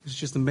It's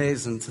just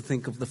amazing to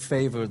think of the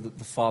favor that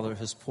the Father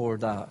has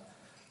poured out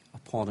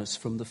upon us.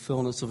 From the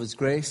fullness of His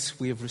grace,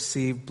 we have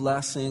received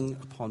blessing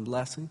upon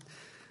blessing.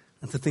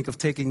 And to think of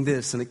taking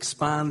this and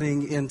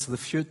expanding into the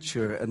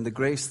future and the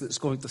grace that's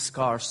going to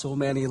scar so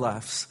many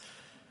lives,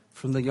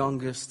 from the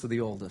youngest to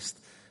the oldest,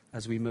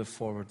 as we move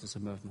forward as a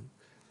movement.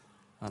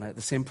 And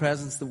the same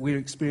presence that we're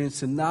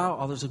experiencing now,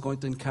 others are going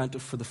to encounter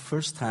for the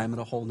first time in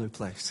a whole new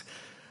place.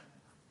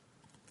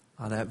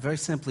 And very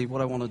simply,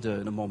 what I want to do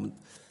in a moment,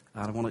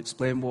 and I want to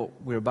explain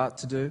what we're about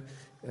to do,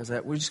 is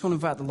that we're just going to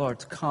invite the Lord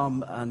to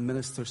come and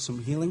minister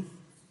some healing.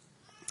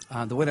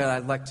 And the way that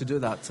I'd like to do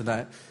that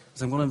tonight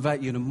is I'm going to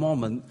invite you in a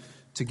moment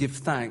to give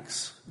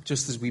thanks,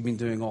 just as we've been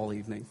doing all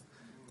evening.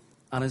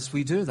 And as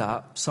we do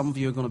that, some of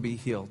you are going to be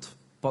healed.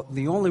 But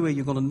the only way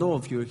you're going to know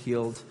if you're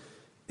healed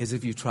is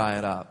if you try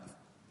it out.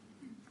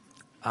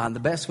 And the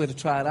best way to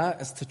try it out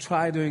is to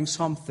try doing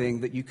something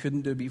that you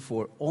couldn't do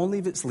before, only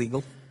if it's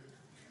legal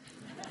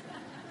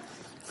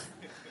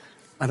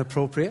and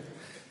appropriate.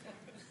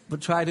 But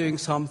try doing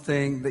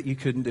something that you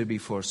couldn't do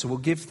before. So we'll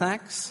give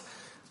thanks,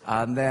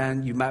 and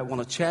then you might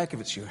want to check if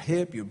it's your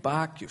hip, your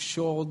back, your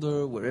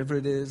shoulder, wherever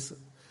it is.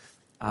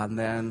 And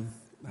then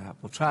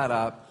we'll try it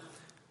out,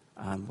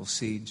 and we'll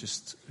see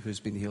just who's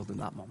been healed in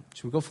that moment.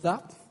 Should we go for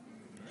that?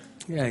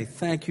 Yeah,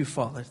 thank you,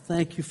 Father.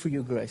 Thank you for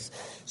your grace.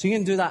 So you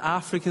can do that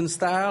African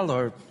style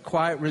or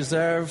quiet,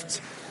 reserved,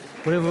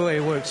 whatever way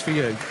works for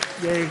you.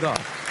 There you go.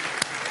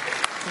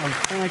 And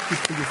thank you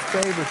for your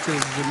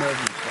favoritism and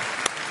everything.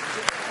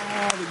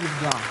 All that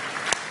you've done.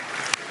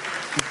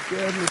 Your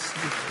goodness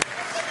and your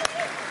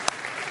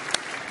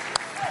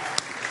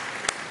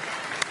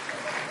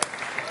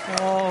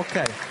grace.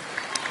 Okay.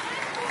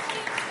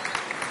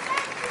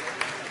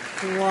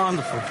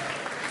 Wonderful.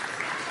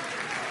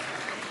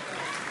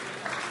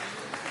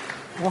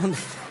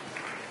 Wonderful.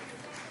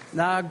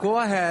 Now go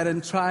ahead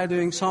and try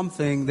doing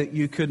something that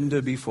you couldn't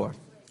do before.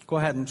 Go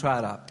ahead and try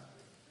it out.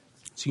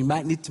 So you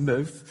might need to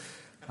move.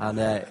 And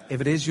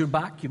if it is your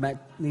back, you might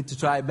need to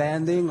try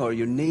bending, or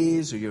your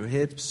knees or your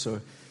hips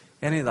or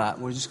any of that.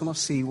 We're just going to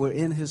see we're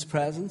in His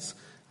presence.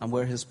 And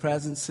where His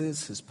presence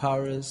is, His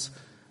power is.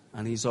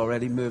 And He's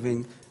already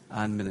moving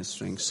and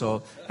ministering.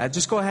 So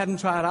just go ahead and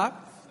try it out,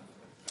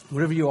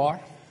 wherever you are.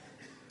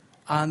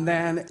 And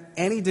then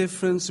any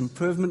difference,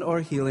 improvement or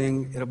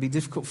healing, it'll be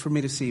difficult for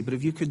me to see. But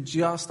if you could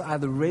just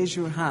either raise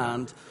your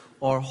hand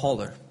or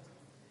holler.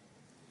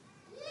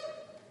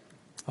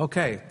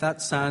 Okay,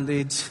 that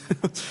sounded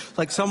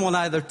like someone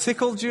either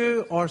tickled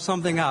you or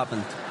something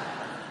happened.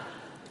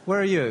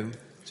 Where are you?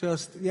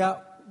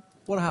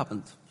 What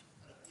happened?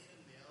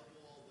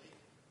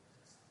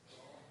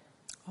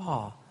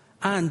 Oh,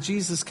 and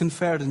Jesus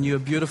conferred on you a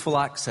beautiful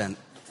accent.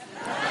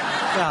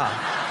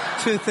 Yeah,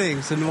 two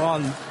things in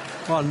one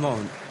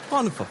moment.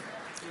 Wonderful.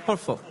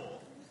 Wonderful.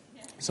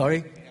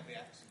 Sorry?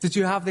 Did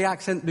you have the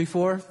accent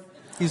before?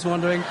 He's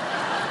wondering.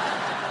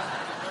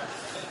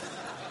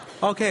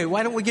 Okay,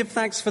 why don't we give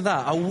thanks for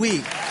that? A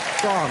week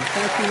gone.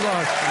 Thank you,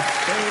 Lord.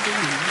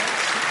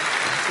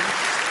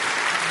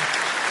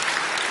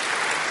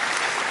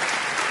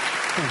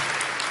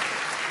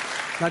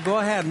 Now go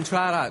ahead and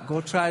try it out. Go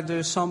try to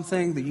do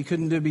something that you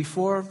couldn't do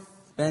before.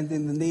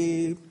 Bending the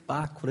knee,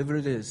 back, whatever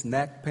it is.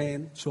 Neck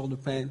pain, shoulder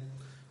pain.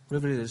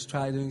 Whatever it is,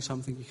 try doing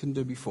something you couldn't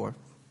do before.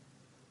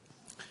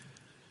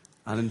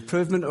 An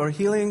improvement or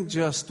healing,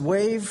 just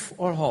wave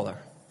or holler.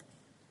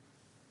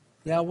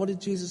 Yeah, what did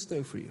Jesus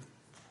do for you?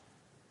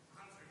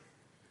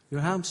 Your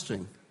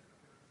hamstring.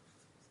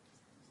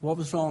 What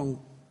was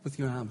wrong with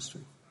your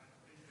hamstring?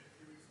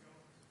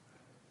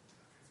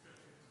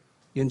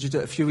 You injured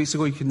it a few weeks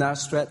ago. You can now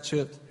stretch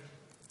it.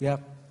 Yeah,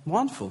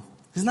 wonderful.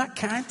 Isn't that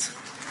kind?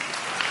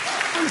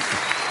 Wonderful.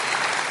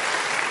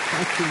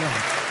 Thank you,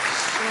 Lord.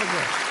 So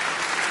good.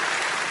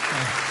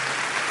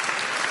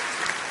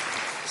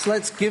 So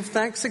let's give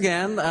thanks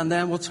again, and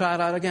then we'll try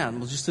it out again.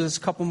 We'll just do this a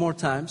couple more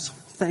times.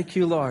 Thank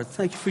you, Lord.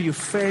 Thank you for your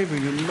favor,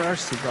 your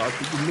mercy, God,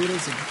 that you meet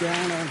us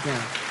again and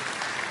again.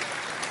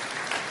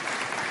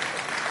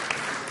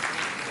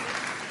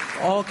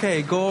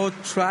 Okay, go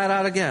try it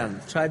out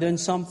again. Try doing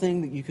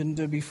something that you couldn't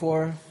do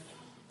before.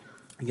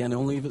 Again,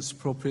 only if it's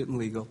appropriate and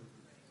legal.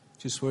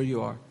 Just where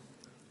you are.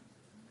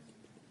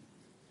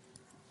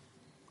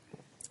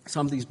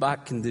 Somebody's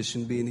back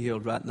condition being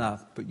healed right now,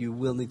 but you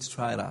will need to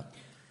try it out.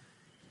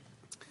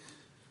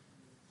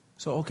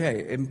 So,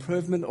 okay,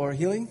 improvement or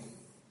healing?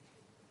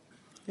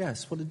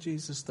 Yes, what did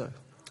Jesus do?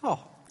 Oh,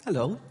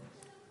 hello.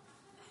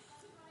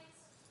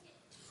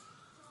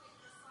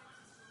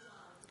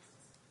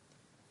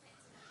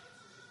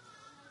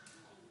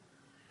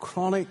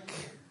 Chronic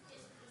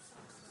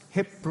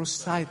hip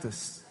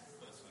bursitis.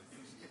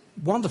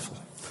 Wonderful.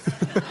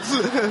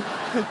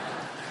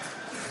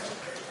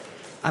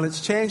 And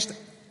it's changed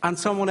on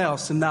someone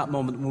else in that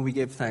moment when we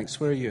gave thanks.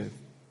 Where are you?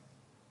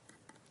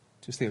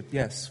 Just here.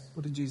 Yes.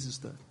 What did Jesus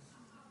do?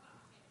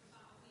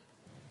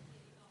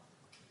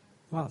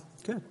 Wow,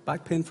 good.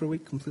 Back pain for a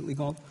week, completely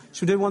gone.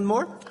 Should we do one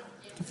more?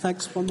 Give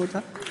thanks one more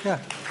time? Yeah.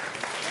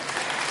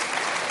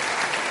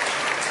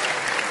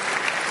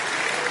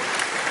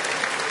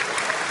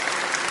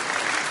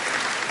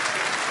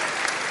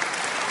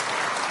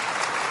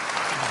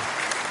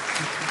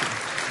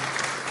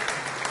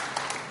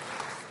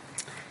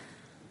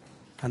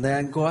 And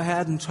then go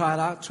ahead and try it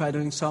out. Try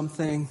doing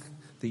something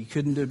that you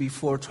couldn't do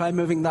before. Try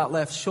moving that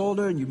left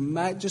shoulder, and you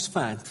might just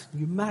find,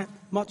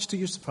 much to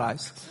your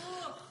surprise,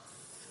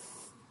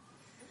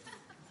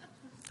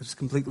 it's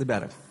completely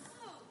better.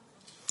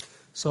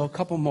 So a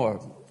couple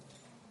more.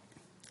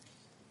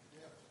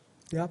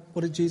 Yeah,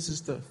 what did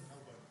Jesus do?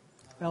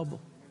 Elbow.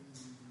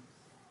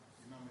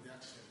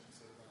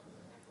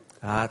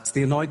 It's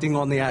the anointing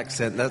on the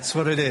accent. That's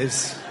what it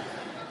is.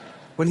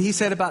 When he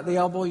said about the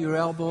elbow, your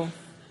elbow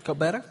got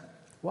better?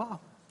 Wow.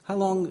 How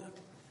long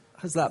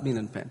has that been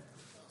in pain?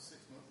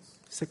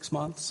 6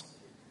 months.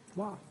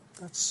 Wow.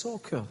 That's so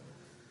cool.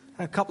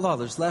 A couple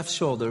others. Left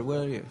shoulder.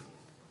 Where are you?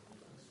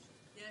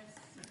 Yes.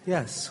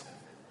 Yes.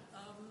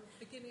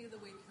 Beginning of the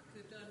week, I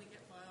could only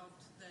get my arm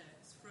to there.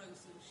 It's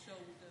frozen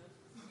shoulder.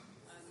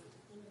 And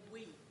all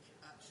week,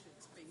 actually,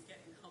 it's been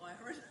getting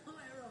higher and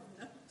higher, I've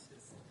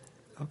noticed.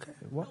 Okay.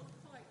 What? Not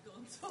quite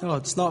gone. No,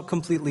 it's not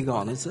completely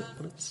gone, is it?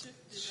 But it's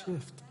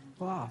shift.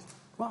 Wow.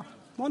 Wow.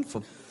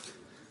 Wonderful.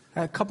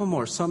 A couple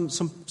more. Some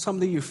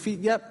of your feet.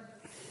 Yep.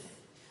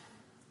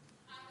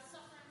 I was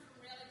suffering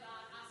from really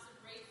bad acid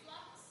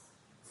reflux.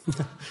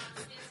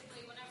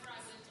 Basically, whenever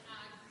I would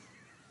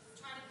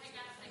try to pick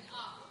anything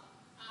up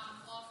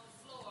off the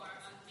floor,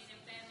 meaning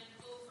bending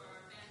over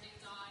or bending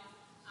down,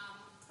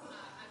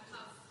 I'd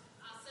have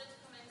acid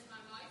come into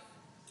my mouth,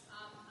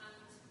 and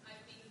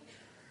I'd be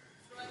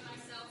throwing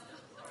myself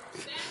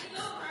bending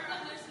over,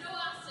 and there's no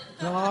acid.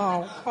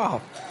 Oh, wow.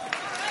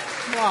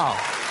 Wow.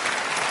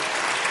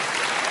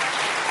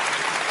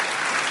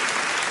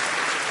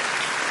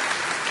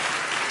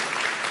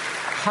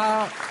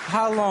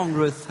 How long,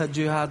 Ruth, had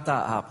you had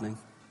that happening?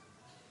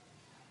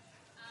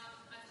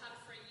 I've had it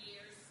for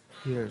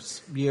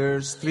years.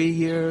 Years, 3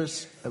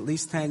 years, at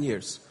least 10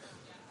 years,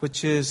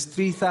 which is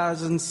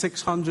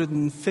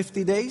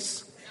 3,650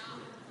 days.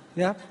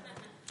 Yeah?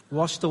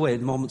 Washed away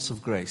in moments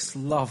of grace.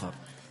 Love it.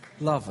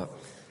 Love it.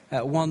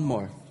 One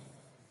more.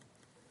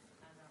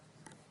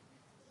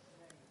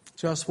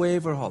 Just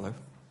wave or holler.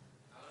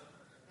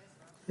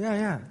 Yeah.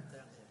 About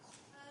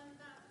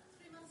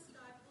 3 months ago,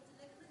 I pulled a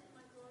ligament in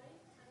my groin,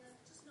 and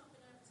I've just not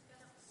been able to get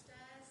up the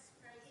stairs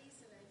very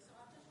easily. So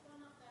I've just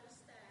run up those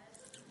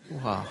stairs.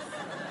 Wow.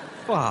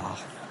 Wow.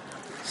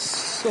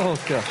 So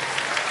good.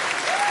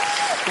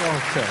 So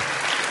good.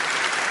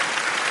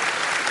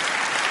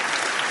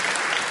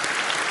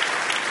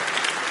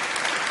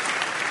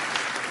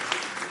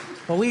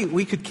 Well,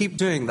 we could keep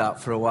doing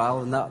that for a while,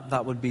 and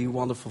that would be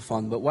wonderful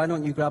fun. But why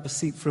don't you grab a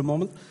seat for a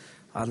moment?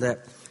 And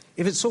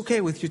if it's okay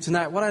with you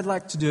tonight, what I'd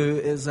like to do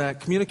is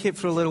communicate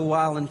for a little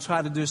while and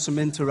try to do some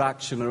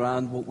interaction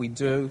around what we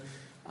do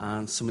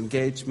and some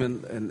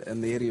engagement in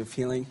the area of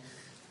healing.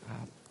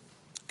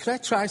 Could I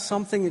try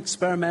something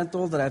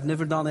experimental that I've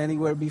never done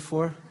anywhere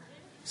before?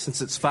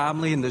 Since it's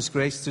family and there's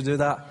grace to do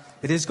that.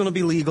 It is going to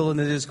be legal and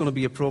it is going to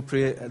be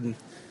appropriate, and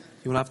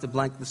you won't have to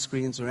blank the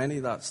screens or any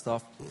of that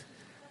stuff.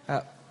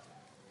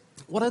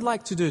 What I'd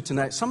like to do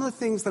tonight, some of the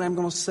things that I'm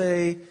going to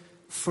say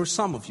for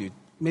some of you,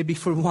 maybe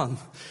for one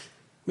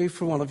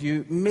of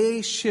you,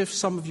 may shift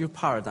some of your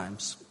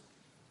paradigms.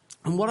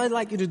 And what I'd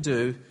like you to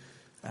do,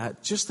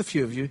 just a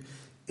few of you,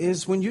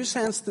 is when you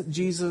sense that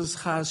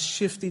Jesus has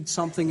shifted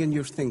something in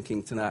your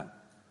thinking tonight,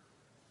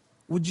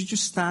 would you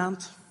just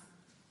stand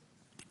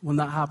when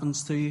that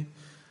happens to you?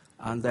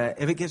 And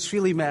if it gets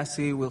really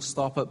messy, we'll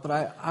stop it.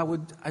 But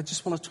I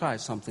just want to try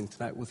something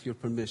tonight with your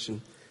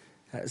permission.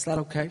 Is that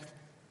okay?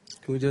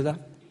 Can we do that?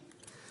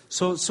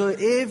 So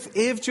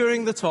if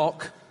during the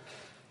talk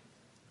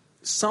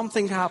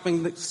something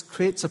happening that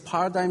creates a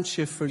paradigm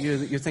shift for you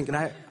that you're thinking,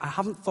 I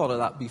haven't thought of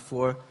that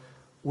before,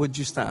 would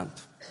you stand?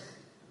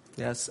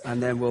 Yes,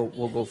 and then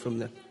we'll go from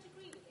there.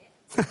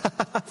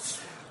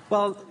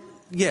 Well,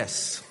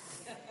 yes.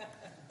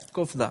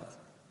 Go for that.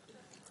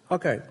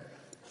 Okay.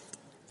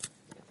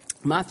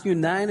 Matthew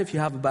 9, if you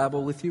have a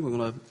Bible with you, we're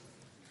going to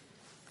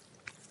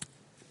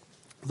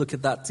look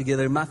at that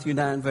together. Matthew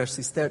 9,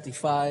 verses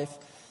 35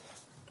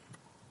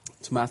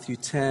 to Matthew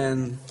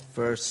 10,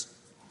 verse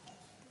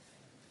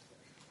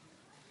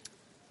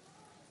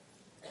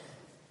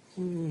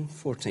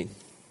 14.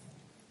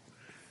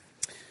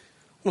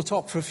 We'll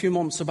talk for a few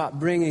moments about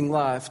bringing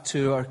life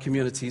to our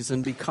communities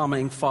and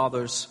becoming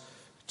fathers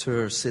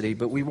to our city.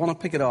 But we want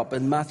to pick it up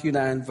in Matthew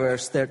 9,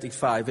 verse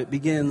 35. It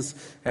begins,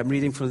 I'm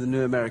reading from the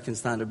New American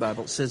Standard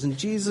Bible. It says, "And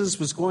Jesus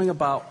was going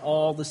about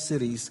all the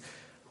cities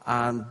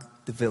and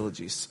the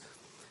villages."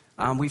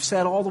 And we've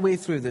said all the way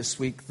through this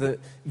week that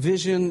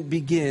vision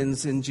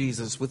begins in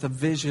Jesus, with a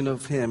vision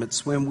of Him.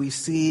 It's when we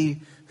see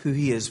who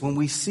He is. When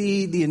we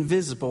see the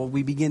invisible,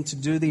 we begin to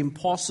do the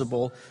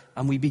impossible,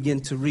 and we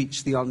begin to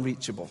reach the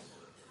unreachable.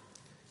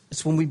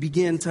 It's when we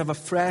begin to have a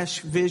fresh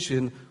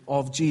vision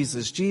of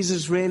Jesus.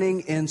 Jesus reigning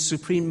in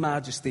supreme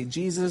majesty.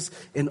 Jesus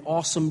in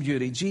awesome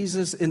beauty.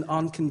 Jesus in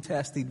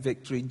uncontested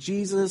victory.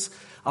 Jesus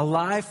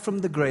alive from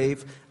the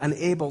grave and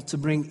able to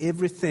bring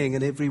everything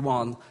and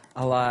everyone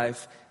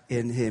alive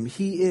in Him.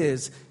 He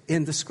is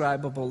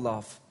indescribable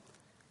love.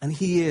 And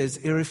He is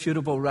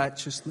irrefutable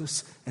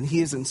righteousness. And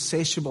He is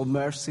insatiable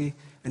mercy.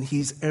 and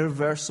he's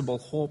irreversible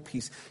hope.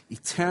 He's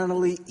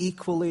eternally,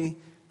 equally,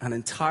 and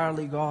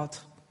entirely God.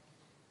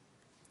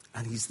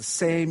 And he's the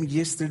same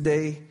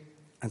yesterday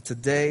and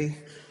today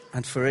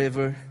and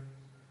forever.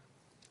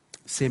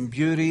 Same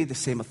beauty, the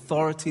same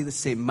authority, the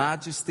same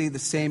majesty, the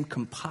same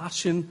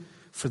compassion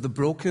for the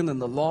broken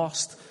and the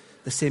lost,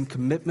 the same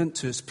commitment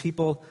to his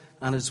people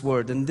and his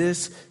word. And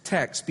this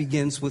text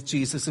begins with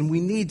Jesus, and we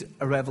need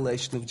a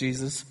revelation of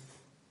Jesus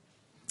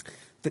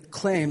that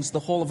claims the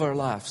whole of our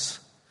lives.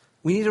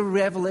 We need a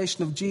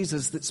revelation of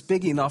Jesus that's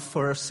big enough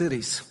for our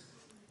cities,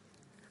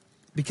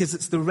 because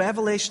it's the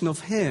revelation of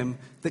him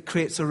that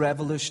creates a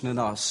revolution in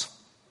us.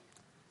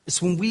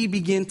 It's when we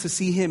begin to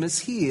see him as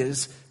he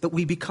is that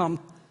we become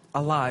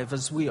alive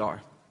as we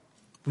are.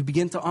 We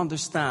begin to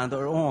understand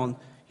our own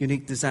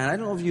unique design. I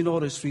don't know if you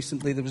noticed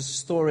recently, there was a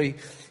story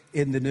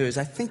in the news,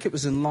 I think it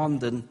was in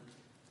London,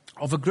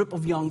 of a group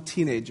of young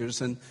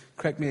teenagers, and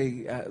correct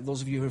me,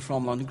 those of you who are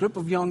from London, a group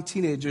of young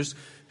teenagers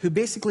who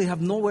basically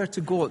have nowhere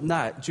to go at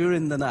night,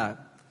 during the night.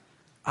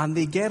 And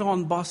they get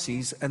on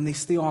buses and they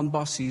stay on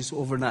buses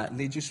overnight, and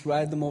they just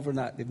ride them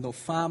overnight. They have no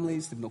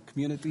families, they have no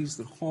communities,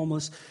 they're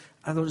homeless.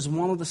 And it was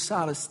one of the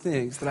saddest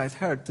things that I've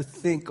heard, to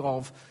think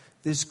of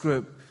this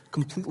group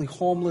completely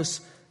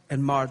homeless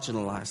and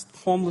marginalized,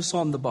 homeless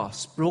on the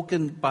bus,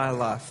 broken by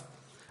life.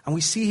 And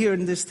we see here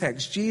in this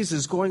text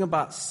Jesus going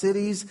about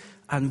cities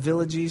and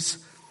villages.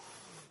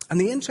 And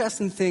the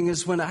interesting thing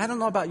is, I don't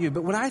know about you,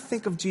 but when I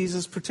think of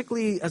Jesus,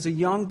 particularly as a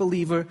young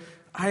believer,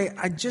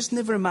 I just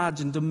never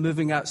imagined him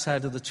moving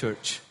outside of the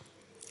church.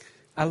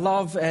 I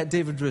love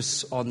David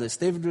Roos on this.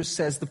 David Roos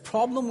says, the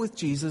problem with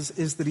Jesus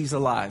is that he's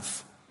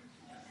alive.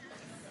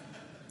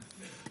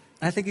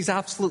 I think he's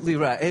absolutely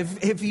right.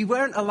 If he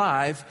weren't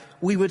alive,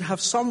 we would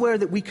have somewhere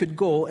that we could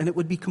go, and it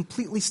would be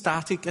completely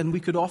static, and we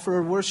could offer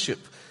our worship.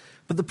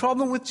 But the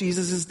problem with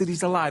Jesus is that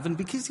he's alive, and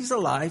because he's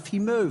alive, he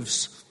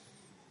moves.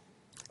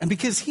 And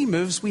because he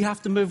moves, we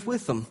have to move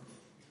with him.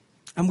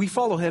 And we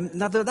follow him.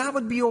 Now, that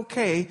would be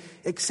okay,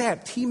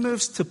 except he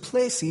moves to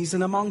places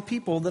and among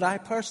people that I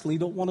personally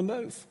don't want to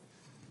move.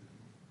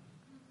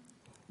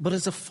 But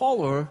as a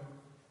follower,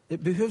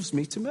 it behooves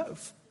me to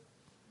move.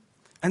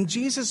 And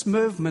Jesus'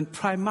 movement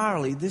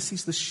primarily, this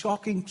is the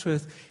shocking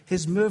truth,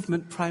 his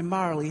movement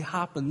primarily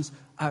happens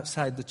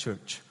outside the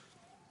church.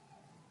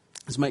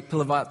 As Mike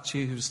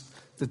Pilavachi, who's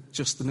did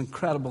just an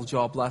incredible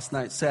job last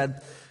night,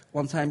 said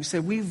one time, he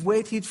said, we've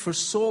waited for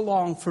so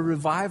long for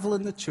revival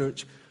in the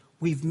church,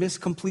 we've missed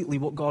completely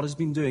what God has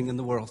been doing in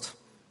the world.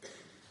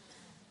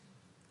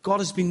 God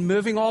has been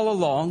moving all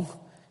along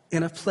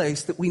in a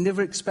place that we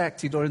never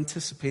expected or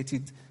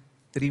anticipated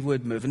that he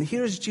would move. And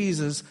here's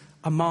Jesus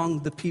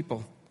among the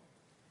people.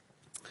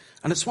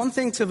 And it's one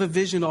thing to have a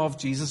vision of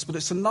Jesus, but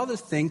it's another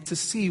thing to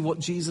see what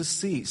Jesus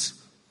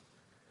sees.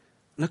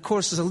 And of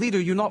course, as a leader,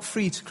 you're not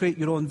free to create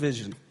your own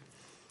vision.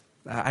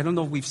 I don't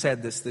know if we've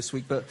said this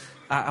week, but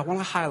I want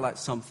to highlight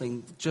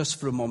something just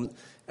for a moment.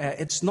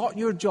 It's not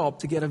your job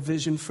to get a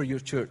vision for your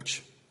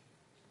church.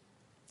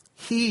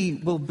 He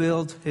will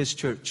build his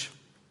church.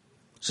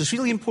 So it's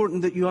really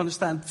important that you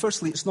understand,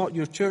 firstly, it's not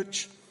your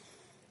church.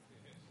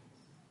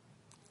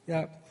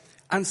 Yeah.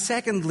 And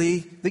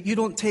secondly, that you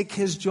don't take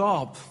his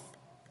job.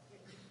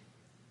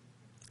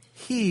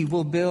 He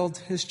will build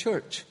his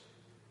church.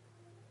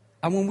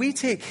 And when we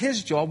take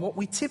his job, what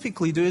we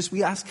typically do is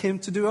we ask him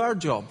to do our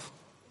job.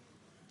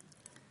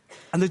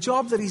 And the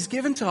job that he's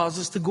given to us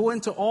is to go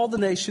into all the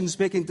nations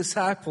making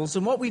disciples.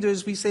 And what we do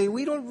is we say,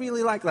 we don't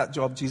really like that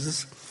job,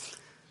 Jesus.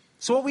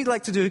 So what we'd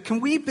like to do, can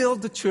we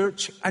build the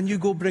church and you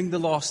go bring the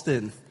lost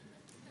in?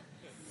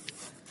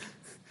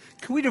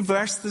 Can we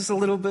reverse this a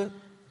little bit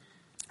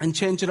and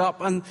change it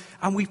up? And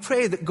we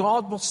pray that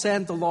God will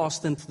send the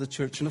lost into the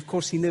church. And of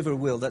course, he never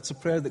will. That's a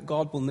prayer that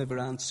God will never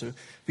answer,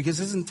 because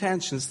his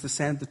intention is to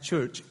send the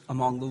church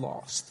among the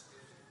lost.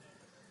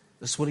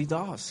 That's what he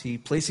does. He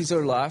places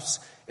our lives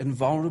in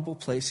vulnerable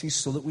places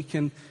so that we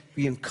can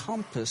be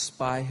encompassed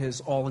by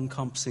his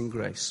all-encompassing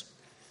grace.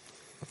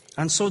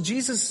 And so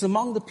Jesus is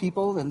among the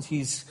people, and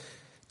he's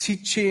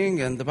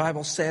teaching, and the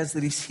Bible says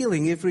that he's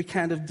healing every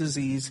kind of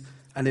disease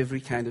and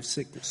every kind of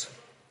sickness.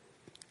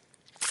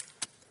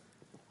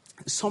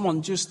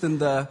 Someone just in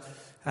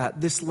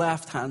this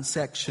left-hand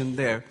section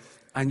there,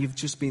 and you've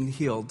just been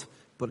healed,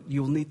 but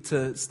you'll need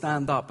to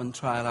stand up and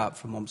try it out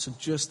for a moment. So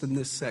just in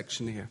this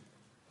section here.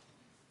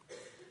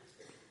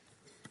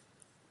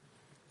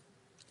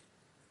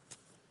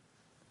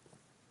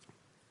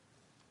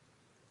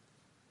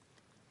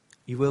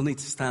 You will need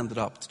to stand it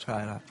up to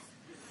try it out.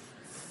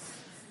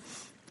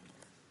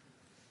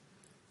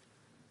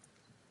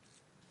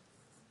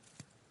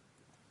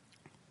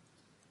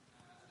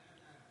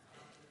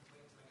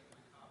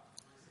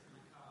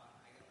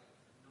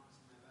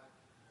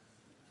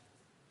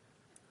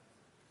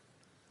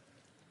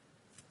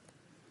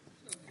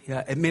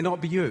 Yeah, it may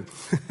not be you.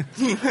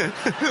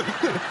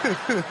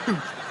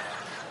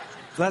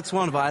 That's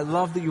wonderful. I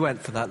love that you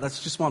went for that.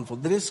 That's just wonderful.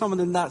 There is someone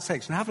in that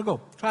section. Have a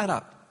go. Try it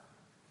out.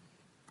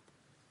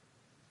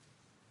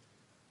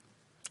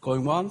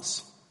 Going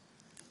once.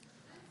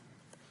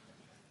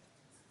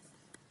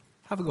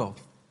 Have a go.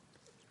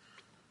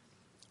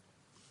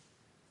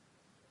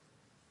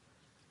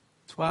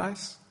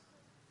 Twice?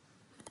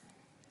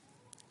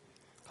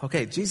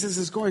 Okay, Jesus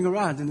is going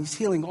around and he's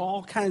healing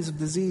all kinds of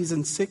disease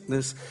and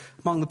sickness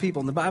among the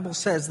people. And the Bible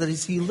says that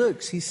as he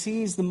looks, he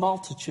sees the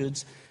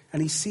multitudes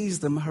and he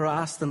sees them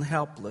harassed and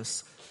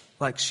helpless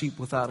like sheep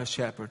without a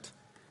shepherd.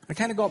 It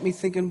kind of got me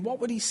thinking, what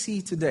would he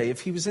see today?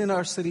 If he was in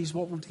our cities,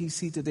 what would he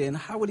see today? And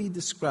how would he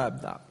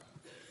describe that?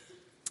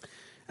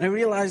 And I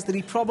realized that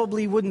he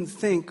probably wouldn't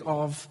think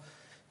of,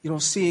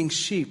 seeing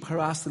sheep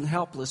harassed and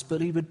helpless,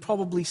 but he would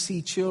probably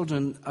see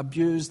children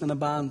abused and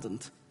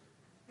abandoned.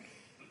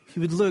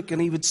 He would look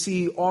and he would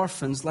see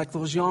orphans like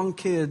those young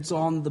kids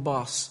on the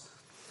bus.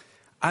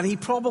 And he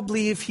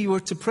probably, if he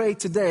were to pray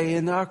today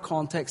in our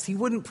context, he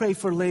wouldn't pray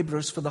for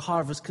laborers for the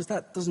harvest because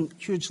that doesn't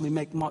hugely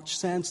make much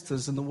sense to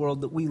us in the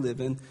world that we live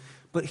in.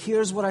 But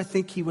here's what I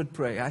think he would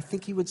pray. I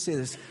think he would say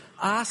this: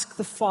 ask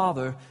the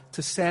Father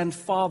to send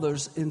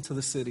fathers into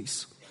the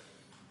cities.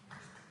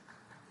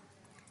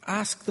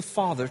 Ask the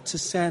Father to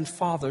send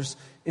fathers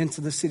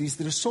into the cities.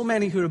 There are so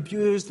many who are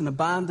abused and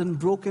abandoned,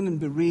 broken and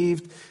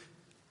bereaved.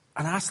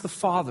 And ask the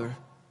Father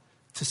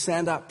to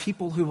send out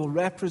people who will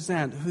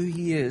represent who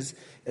he is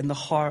in the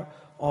heart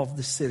of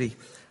the city.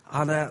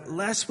 And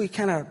lest we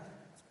kind of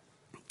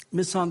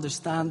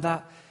misunderstand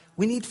that,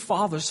 we need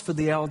fathers for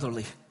the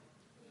elderly.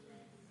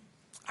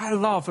 I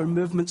love our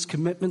movement's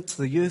commitment to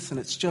the youth, and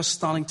it's just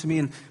stunning to me.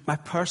 And my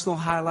personal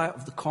highlight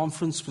of the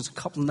conference was a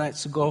couple of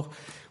nights ago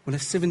when a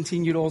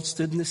 17-year-old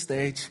stood on the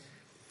stage.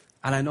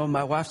 And I know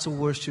my wife's a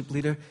worship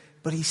leader,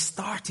 but he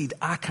started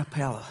a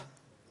cappella.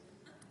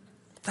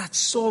 That's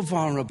so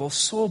vulnerable,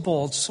 so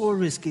bold, so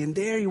risky. And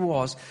there he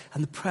was,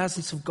 and the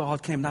presence of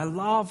God came. And I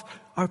love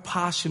our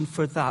passion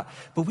for that.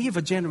 But we have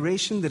a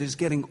generation that is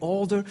getting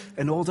older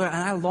and older, and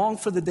I long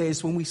for the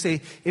days when we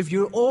say, if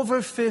you're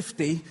over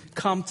 50,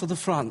 come to the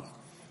front.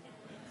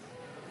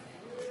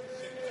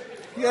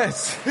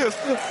 Yes.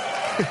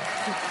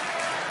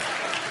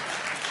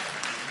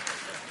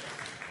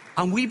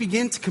 And we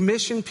begin to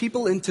commission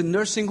people into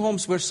nursing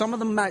homes where some of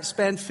them might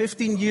spend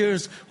 15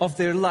 years of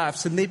their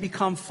lives, and they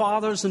become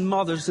fathers and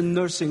mothers in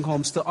nursing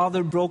homes to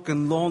other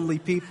broken, lonely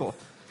people.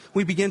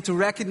 We begin to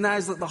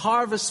recognize that the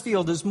harvest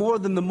field is more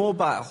than the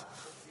mobile.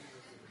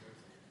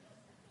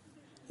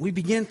 We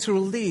begin to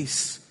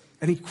release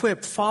and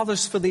equip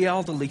fathers for the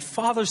elderly,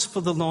 fathers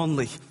for the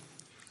lonely,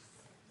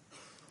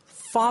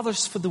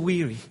 fathers for the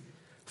weary,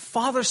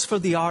 fathers for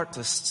the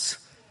artists.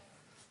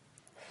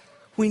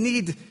 We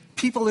need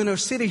people in our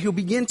city who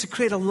begin to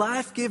create a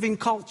life-giving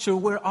culture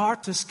where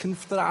artists can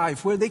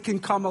thrive, where they can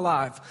come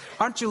alive.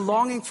 Aren't you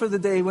longing for the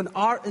day when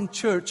art in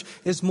church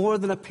is more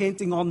than a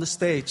painting on the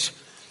stage?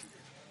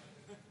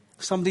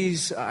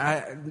 Please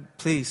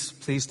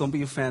don't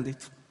be offended.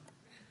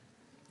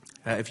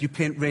 If you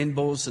paint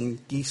rainbows and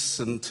geese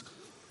and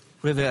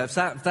river, if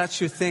that's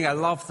your thing, I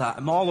love that.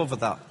 I'm all over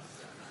that.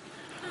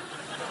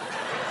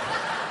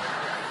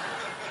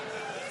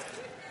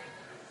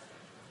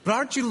 But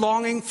aren't you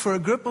longing for a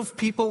group of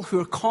people who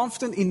are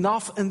confident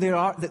enough in their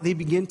art that they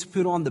begin to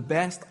put on the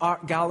best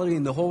art gallery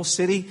in the whole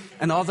city,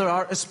 and other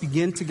artists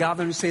begin to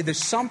gather and say,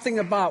 there's something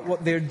about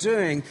what they're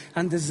doing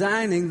and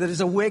designing that is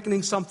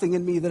awakening something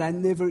in me that I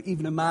never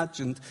even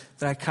imagined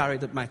that I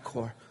carried at my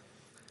core.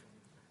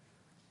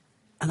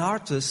 And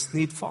artists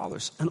need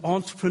fathers, and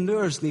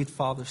entrepreneurs need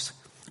fathers.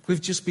 We've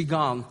just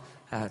begun.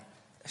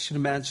 I should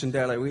have mentioned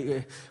earlier,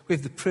 we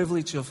have the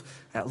privilege of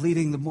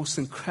leading the most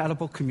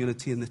incredible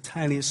community in the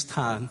tiniest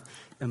town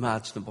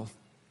imaginable.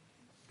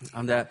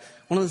 And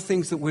one of the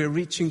things that we're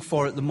reaching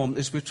for at the moment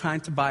is we're trying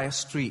to buy a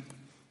street.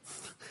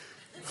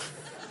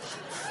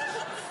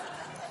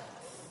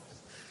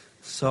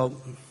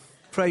 So,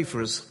 pray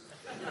for us.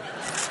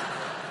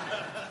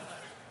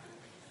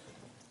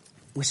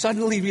 We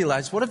suddenly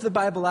realized, what if the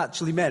Bible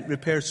actually meant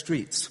repair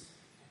streets?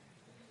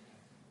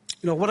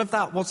 What if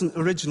that wasn't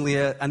originally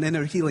an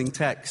inner healing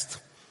text?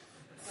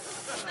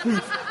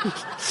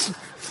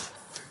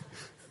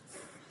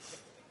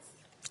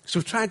 So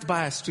we're trying to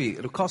buy a street.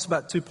 It'll cost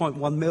about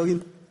 $2.1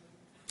 million.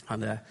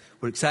 And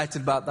we're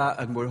excited about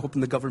that, and we're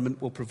hoping the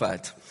government will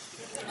provide.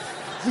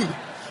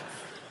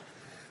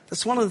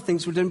 That's one of the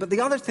things we're doing. But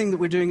the other thing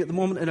that we're doing at the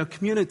moment in our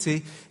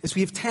community is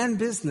we have 10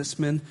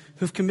 businessmen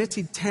who've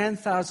committed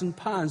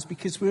 £10,000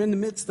 because we're in the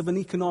midst of an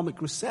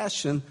economic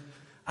recession,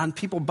 and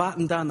people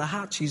batten down the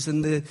hatches,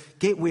 and the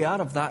gateway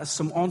out of that is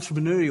some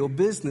entrepreneurial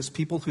business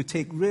people who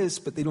take risks,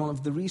 but they don't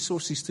have the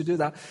resources to do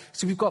that.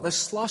 So we've got this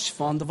slush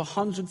fund of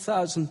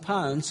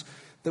 £100,000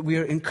 that we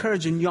are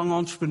encouraging young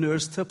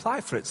entrepreneurs to apply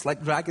for. It's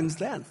like Dragon's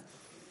Den.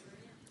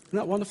 Isn't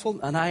that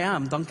wonderful? And I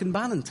am Duncan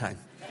Bannatyne.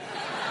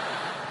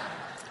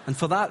 And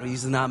for that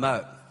reason, I'm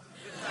out.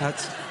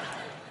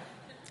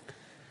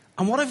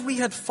 And what if we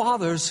had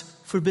fathers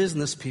for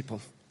business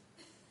people?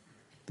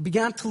 They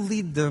began to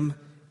lead them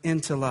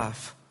into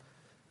life.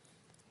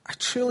 I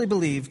truly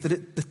believe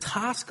that the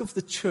task of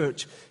the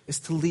church is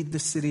to lead the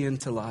city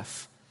into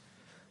life.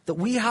 That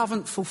we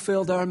haven't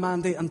fulfilled our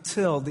mandate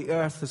until the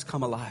earth has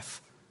come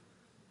alive.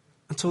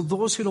 Until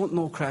those who don't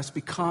know Christ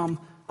become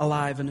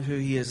alive in who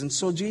he is. And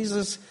so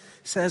Jesus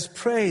says,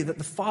 pray that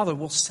the Father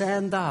will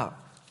send out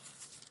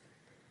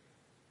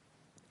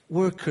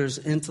workers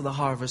into the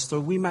harvest,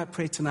 or we might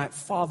pray tonight,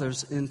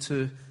 fathers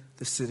into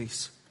the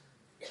cities.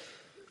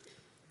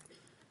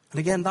 And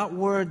again, that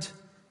word,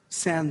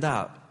 send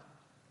out,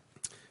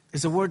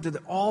 is a word that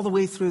all the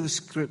way through the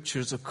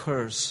scriptures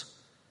occurs.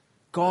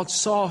 God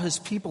saw his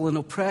people in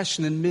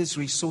oppression and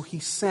misery, so he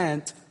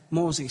sent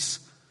Moses.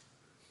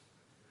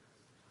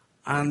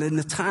 And in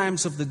the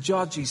times of the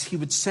judges, he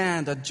would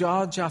send a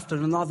judge after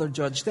another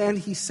judge. Then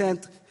he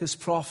sent his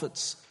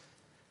prophets.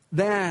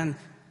 Then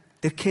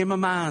there came a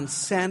man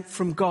sent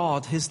from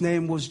God. His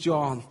name was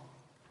John.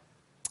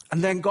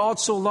 And then God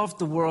so loved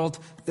the world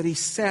that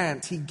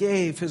he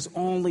gave his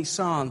only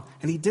son.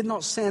 And he did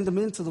not send him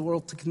into the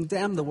world to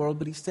condemn the world,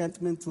 but he sent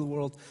him into the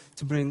world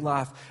to bring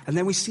life. And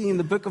then we see in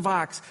the book of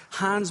Acts,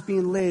 hands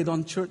being laid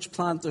on church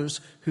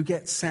planters who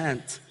get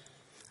sent.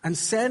 And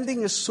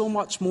sending is so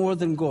much more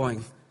than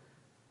going.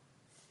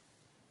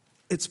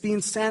 It's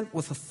being sent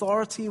with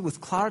authority,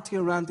 with clarity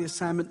around the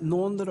assignment,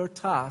 knowing that our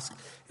task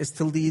is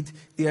to lead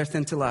the earth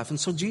into life. And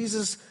so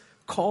Jesus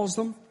calls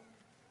them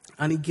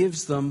and he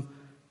gives them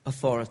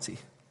authority.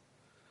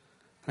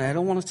 And I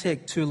don't want to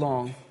take too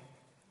long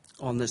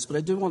on this, but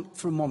I do want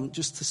for a moment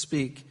just to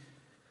speak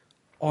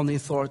on the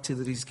authority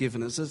that he's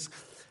given us.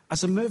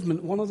 As a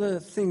movement, one of the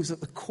things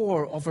at the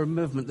core of our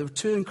movement, there were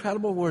two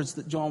incredible words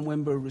that John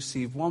Wimber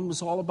received. One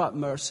was all about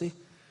mercy.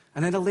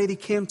 And then a lady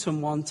came to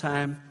him one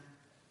time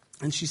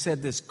and she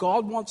said this: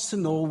 God wants to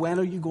know, when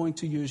are you going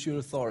to use your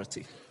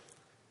authority?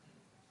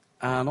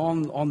 And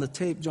on the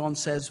tape, John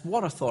says,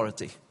 what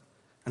authority?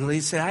 And the lady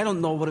said, I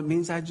don't know what it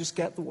means, I just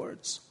get the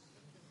words.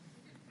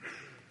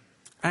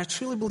 And I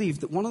truly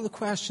believe that one of the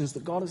questions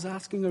that God is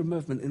asking our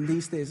movement in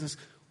these days is,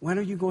 when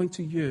are you going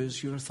to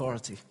use your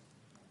authority?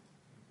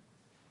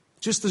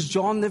 Just as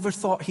John never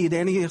thought he had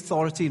any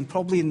authority, and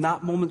probably in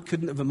that moment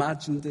couldn't have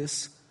imagined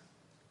this,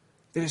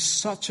 there is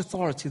such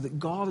authority that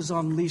God is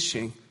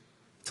unleashing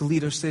to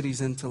lead our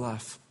cities into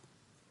life,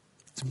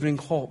 to bring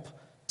hope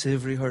to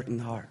every hurting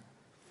heart.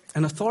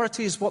 And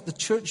authority is what the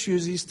church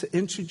uses to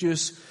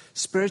introduce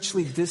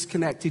spiritually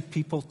disconnected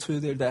people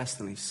to their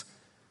destinies.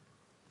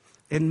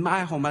 In my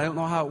home, I don't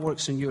know how it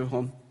works in your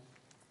home,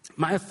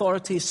 my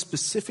authority is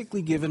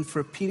specifically given for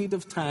a period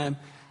of time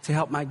to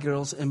help my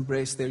girls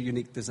embrace their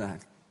unique design.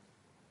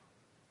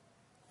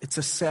 It's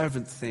a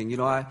servant thing.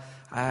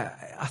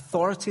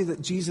 Authority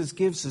that Jesus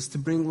gives us to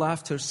bring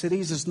life to our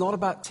cities is not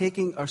about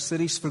taking our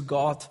cities for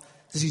God.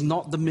 This is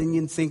not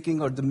dominion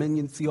thinking or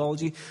dominion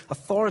theology.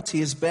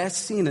 Authority is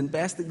best seen and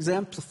best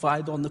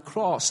exemplified on the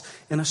cross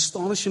in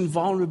astonishing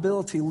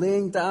vulnerability,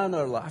 laying down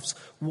our lives,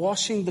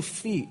 washing the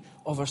feet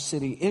of our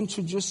city,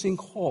 introducing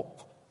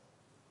hope,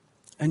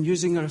 and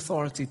using our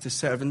authority to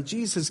serve. And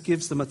Jesus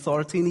gives them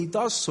authority, and he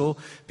does so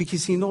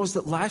because he knows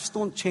that lives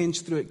don't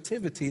change through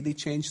activity, they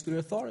change through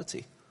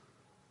authority.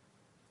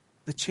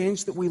 The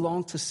change that we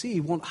long to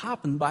see won't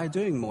happen by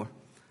doing more.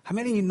 How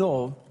many of you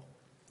know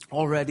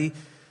already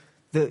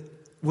that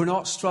we're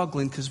not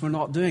struggling because we're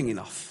not doing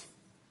enough?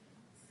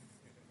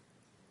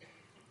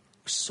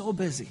 We're so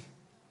busy.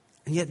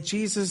 And yet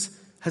Jesus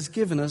has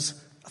given us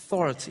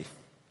authority.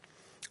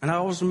 And I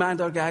always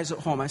remind our guys at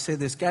home, I say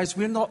this, guys,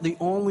 we're not the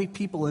only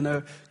people in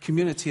our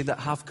community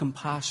that have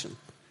compassion.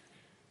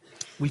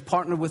 We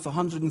partner with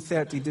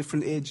 130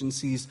 different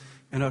agencies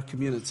in our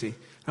community.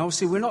 And I always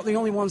say we're not the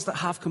only ones that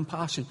have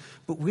compassion,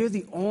 but we're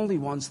the only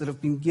ones that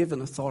have been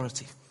given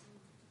authority.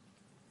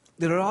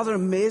 There are other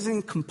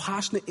amazing,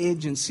 compassionate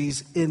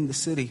agencies in the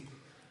city,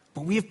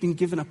 but we have been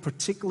given a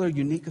particular,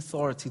 unique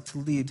authority to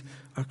lead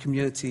our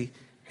community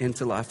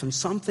into life. And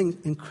something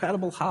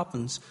incredible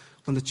happens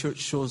when the church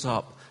shows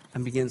up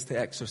and begins to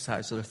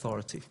exercise their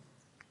authority.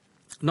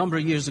 A couple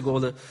of years ago,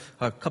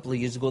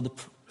 the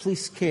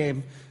police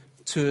came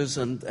to us,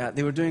 and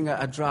they were doing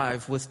a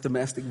drive with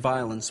domestic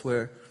violence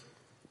where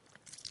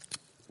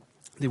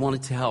they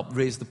wanted to help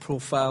raise the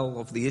profile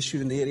of the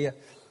issue in the area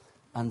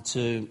and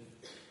to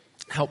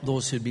help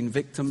those who had been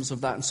victims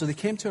of that. And so they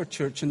came to our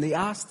church and they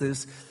asked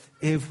us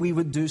if we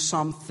would do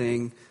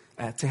something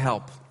to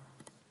help.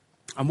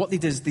 And what they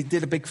did is they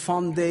did a big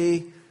fun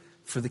day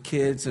for the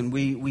kids, and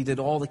we did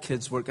all the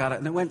kids' work at it,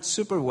 and it went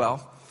super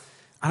well.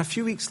 And a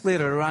few weeks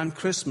later, around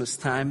Christmas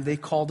time, they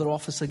called our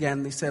office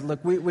again. They said,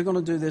 look, we're going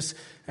to do this,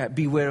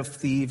 beware of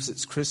thieves.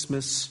 It's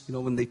Christmas. You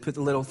know, when they put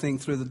the little thing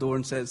through the door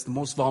and said it's the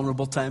most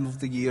vulnerable time of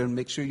the year and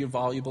make sure your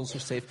valuables are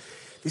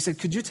safe. They said,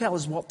 could you tell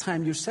us what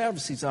time your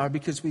services are,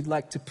 because we'd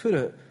like to put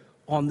it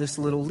on this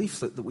little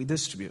leaflet that we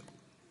distribute.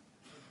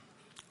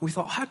 We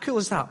thought, how cool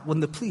is that when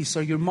the police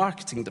are your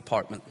marketing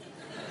department?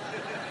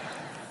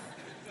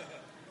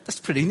 That's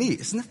pretty neat,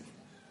 isn't it?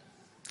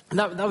 And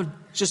that would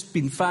just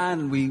been fun,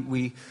 and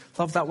we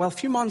loved that. Well, a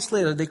few months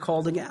later, they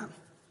called again.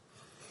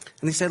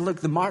 And they said, look,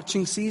 the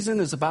marching season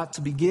is about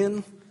to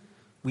begin.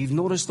 We've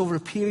noticed over a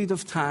period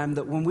of time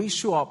that when we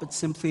show up, it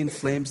simply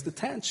inflames the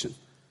tension.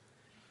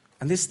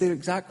 And this is their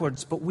exact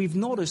words, but we've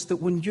noticed that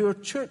when your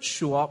church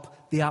show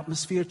up, the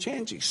atmosphere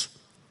changes.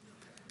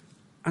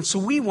 And so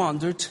we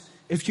wondered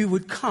if you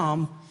would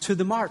come to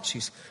the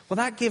marches. Well,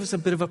 that gave us a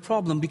bit of a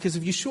problem, because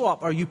if you show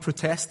up, are you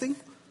protesting?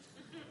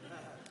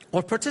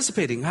 Or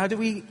participating. How do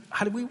we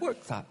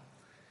work that?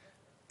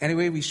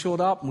 Anyway, we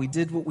showed up and we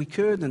did what we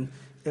could, and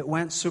it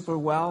went super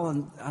well,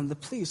 and the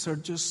police are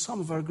just some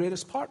of our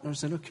greatest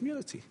partners in our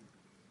community.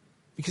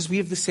 Because we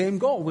have the same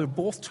goal. We're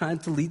both trying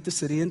to lead the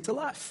city into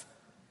life.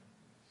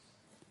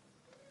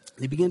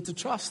 They begin to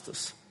trust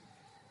us.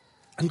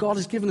 And God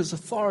has given us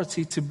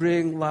authority to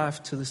bring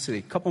life to the city.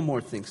 A couple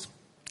more things.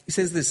 He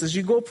says this, as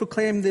you go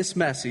proclaim this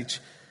message,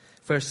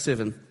 verse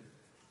 7,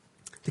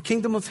 the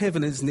kingdom of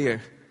heaven is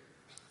near.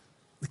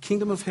 The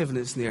kingdom of heaven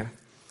is near.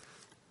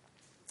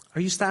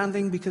 Are you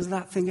standing because of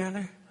that thing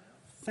earlier?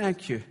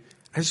 Thank you.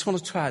 I just want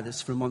to try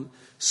this for a moment.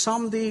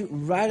 Somebody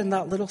right in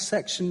that little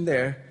section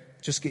there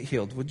just get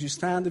healed. Would you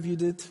stand if you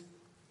did?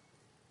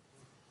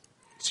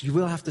 So you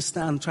will have to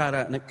stand and try it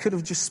out. And it could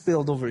have just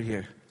spilled over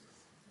here.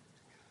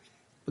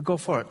 But go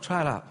for it.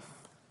 Try it out.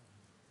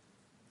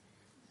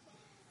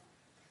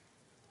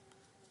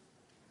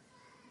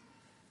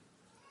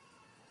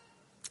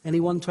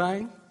 Anyone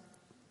trying?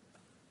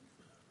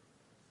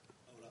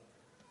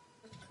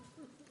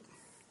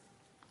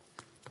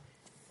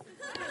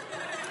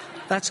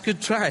 That's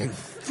good trying.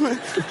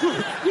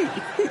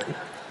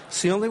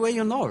 It's the only way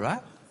you know,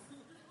 right?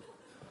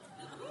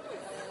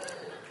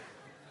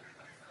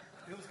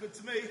 Feels good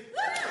to me.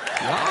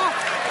 Wow.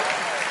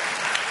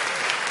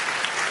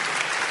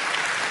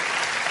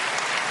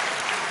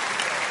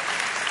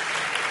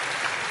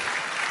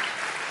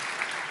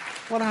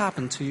 What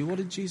happened to you? What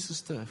did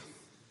Jesus do?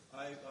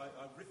 I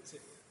ripped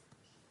it.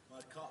 My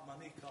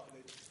knee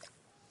cartilage.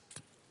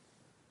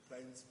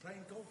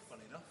 Playing golf,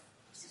 funny enough.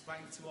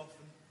 Sprang too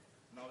often,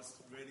 and I was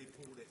really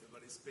pulled it,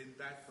 but it's been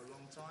bad for a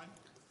long time.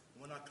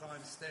 And when I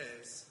climb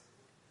stairs,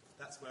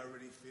 that's where I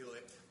really feel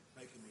it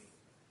making me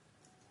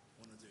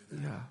want to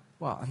do that. Yeah.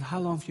 Wow. And how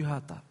long have you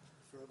had that?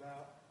 For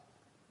about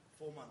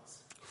 4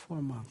 months.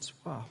 4 months.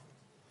 Wow.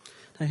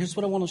 Now here's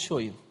what I want to show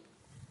you.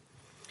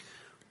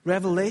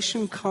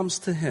 Revelation comes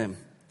to him.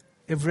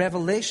 If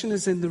revelation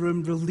is in the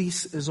room,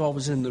 release is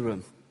always in the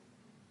room.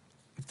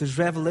 If there's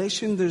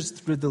revelation, there's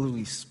the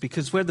release.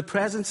 Because where the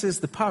presence is,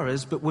 the power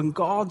is. But when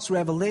God's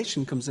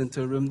revelation comes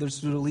into a room,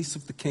 there's the release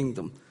of the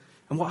kingdom.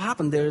 And what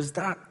happened there is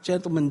that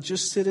gentleman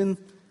just sitting,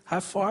 how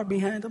far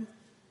behind him?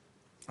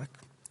 Like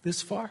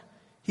this far.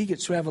 He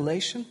gets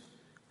revelation,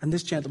 and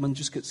this gentleman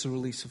just gets the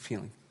release of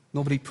healing.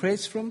 Nobody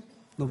prays for him.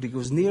 Nobody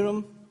goes near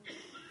him.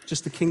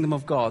 Just the kingdom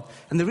of God.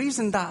 And the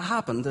reason that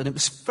happened, and it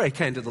was very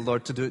kind of the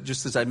Lord to do it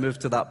just as I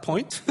moved to that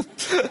point,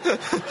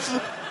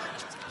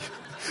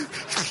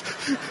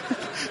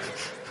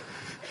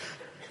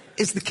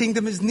 is the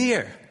kingdom is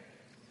near.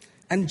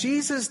 And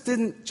Jesus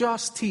didn't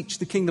just teach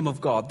the kingdom of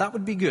God. That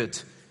would be good.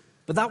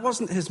 But that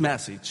wasn't his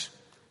message.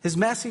 His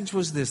message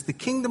was this: the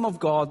kingdom of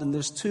God, and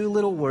there's 2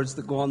 little words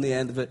that go on the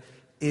end of it,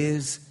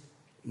 is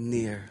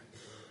near.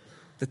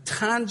 The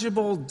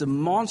tangible,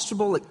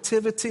 demonstrable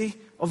activity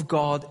of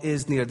God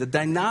is near. The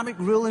dynamic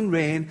rule and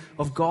reign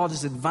of God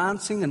is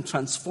advancing and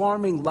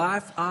transforming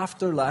life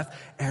after life,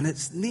 and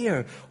it's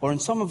near. Or in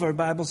some of our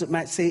Bibles it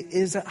might say,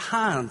 is at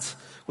hand,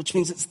 which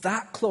means it's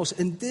that close.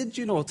 And did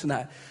you know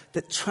tonight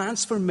that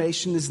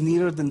transformation is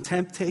nearer than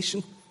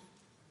temptation?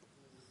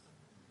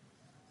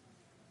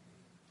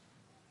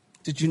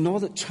 Did you know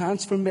that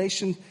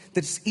transformation,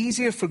 that it's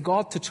easier for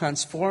God to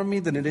transform me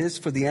than it is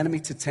for the enemy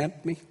to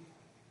tempt me?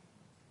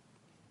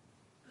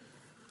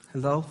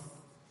 Hello?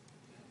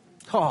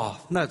 Oh,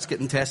 now it's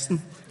getting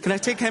testing. Can I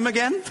take him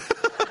again?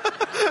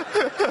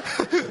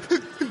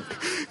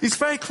 He's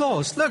very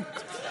close. Look.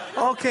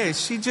 Okay,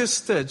 she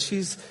just stood.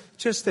 She's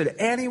just stood.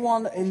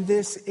 Anyone in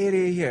this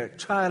area here,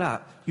 try it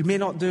out. You may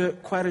not do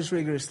it quite as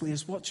rigorously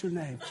as, what's your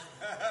name?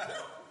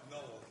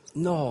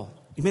 No.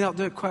 You may not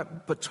do it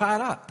quite, but try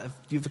it out. If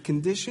you have a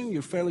condition,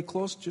 you're fairly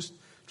close, just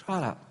try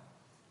it out.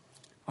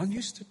 And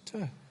you stood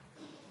too.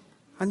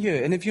 And you.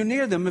 And if you're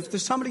near them, if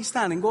there's somebody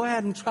standing, go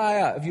ahead and try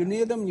it out. If you're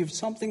near them and you have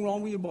something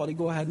wrong with your body,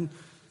 go ahead and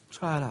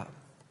try it out.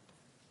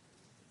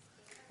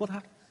 What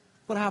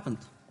happened?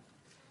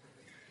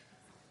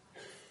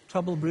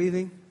 Trouble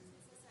breathing?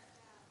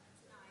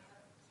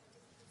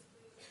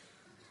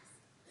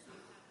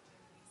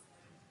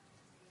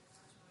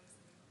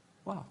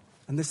 Wow.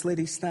 And this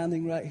lady's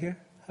standing right here?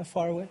 How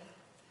far away?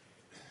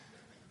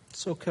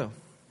 So cool.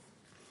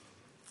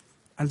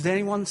 And did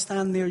anyone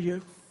stand near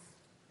you?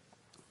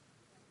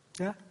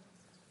 Yeah?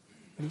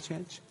 Any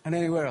change? And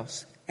anywhere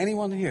else?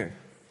 Anyone here?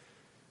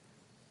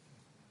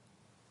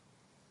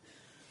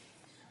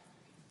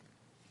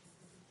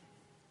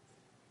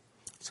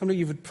 Some of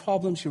you have had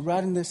problems. You're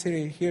right in this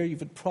area here.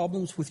 You've had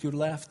problems with your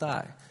left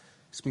eye.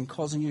 It's been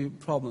causing you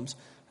problems.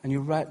 And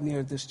you're right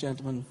near this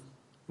gentleman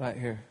right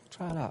here.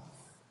 Try it out.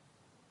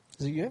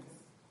 Is it you?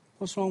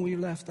 What's wrong with your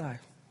left eye?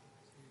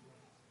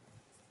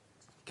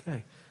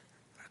 Okay.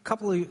 A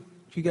couple of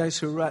you guys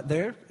who are right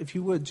there, if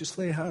you would, just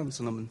lay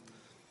hands on them and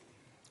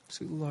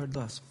see what the Lord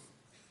does.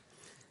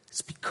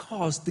 It's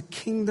because the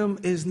kingdom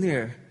is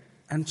near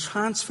and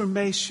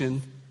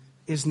transformation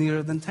is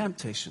nearer than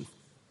temptation.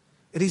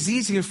 It is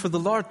easier for the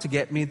Lord to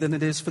get me than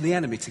it is for the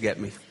enemy to get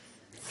me.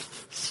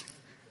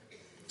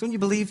 Don't you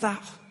believe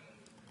that?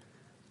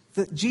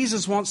 that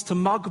Jesus wants to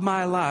mug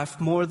my life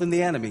more than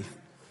the enemy?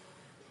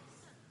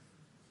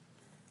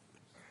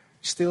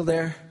 Still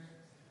there?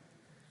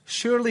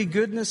 Surely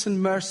goodness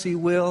and mercy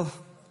will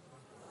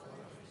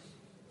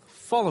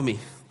follow me.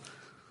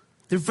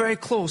 They're very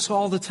close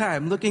all the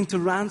time, looking to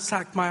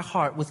ransack my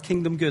heart with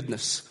kingdom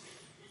goodness.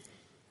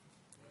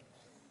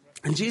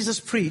 And Jesus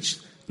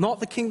preached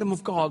not the kingdom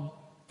of God,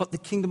 but the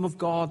kingdom of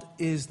God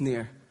is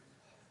near.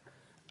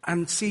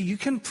 And see, you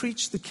can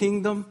preach the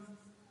kingdom,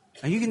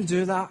 and you can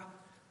do that,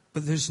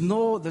 but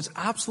there's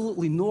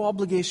absolutely no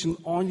obligation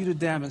on you to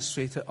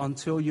demonstrate it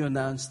until you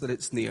announce that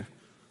it's near.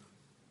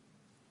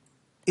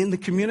 In the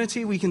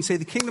community, we can say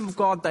the kingdom of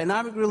God,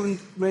 dynamic ruling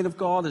reign of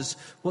God is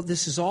what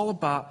this is all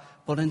about,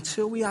 but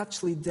until we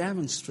actually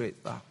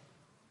demonstrate that,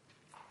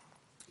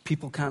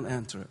 people can't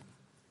enter it.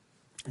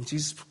 And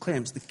Jesus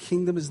proclaims the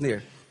kingdom is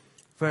near.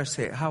 Verse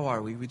 8, how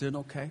are we? We doing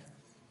okay?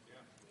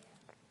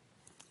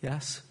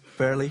 Yes?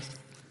 Barely?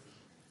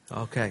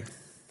 Okay.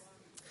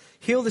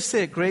 Heal the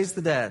sick, raise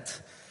the dead,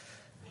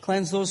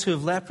 cleanse those who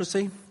have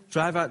leprosy,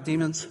 drive out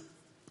demons.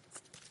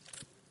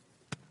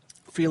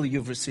 Freely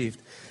you've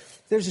received.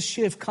 There's a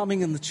shift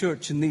coming in the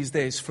church in these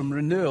days from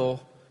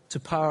renewal to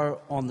power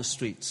on the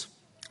streets.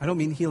 I don't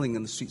mean healing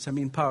in the streets, I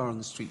mean power on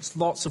the streets.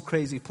 Lots of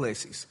crazy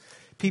places.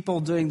 People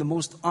doing the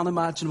most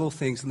unimaginable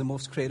things in the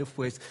most creative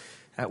ways.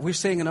 We're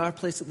saying in our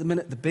place at the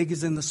minute, the big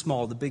is in the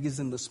small, the big is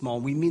in the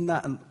small. We mean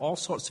that in all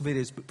sorts of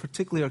areas, but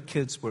particularly our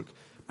kids' work.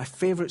 My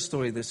favorite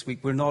story this week,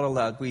 we're not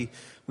allowed. We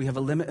have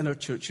a limit in our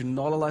church. You're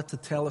not allowed to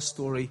tell a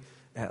story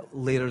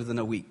later than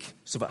a week.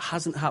 So if it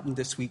hasn't happened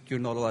this week, you're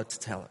not allowed to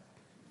tell it.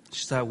 It's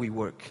just how we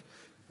work.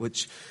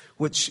 Which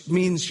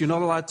means you're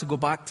not allowed to go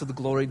back to the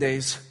glory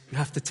days. You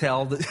have to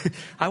tell that.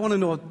 I want to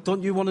know,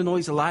 don't you want to know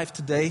he's alive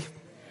today?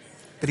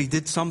 That he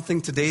did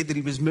something today, that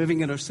he was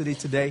moving in our city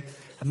today.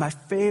 And my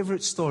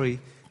favorite story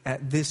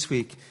this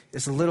week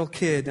is a little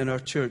kid in our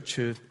church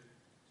who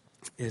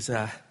is,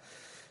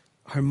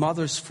 her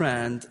mother's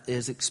friend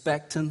is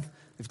expecting.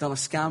 They've done a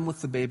scan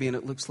with the baby and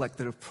it looks like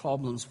there are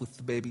problems with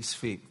the baby's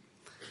feet.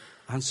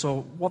 And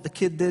so what the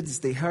kid did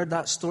is they heard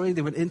that story,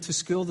 they went into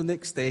school the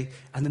next day,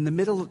 and in the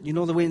middle, you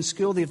know the way in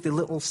school they have the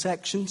little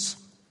sections?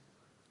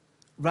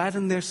 Right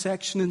in their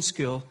section in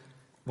school,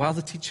 while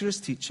the teacher is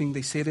teaching,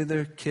 they say to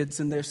their kids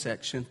in their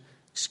section,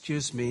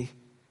 excuse me,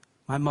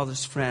 my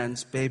mother's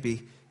friend's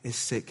baby is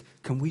sick.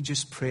 Can we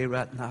just pray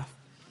right now?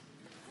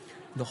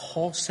 The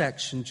whole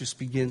section just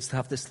begins to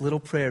have this little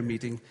prayer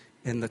meeting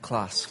in the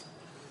class.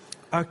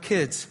 Our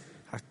kids,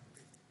 I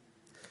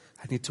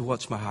need to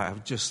watch my heart. I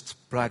would just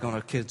brag on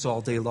our kids all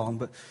day long.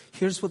 But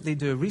here's what they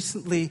do.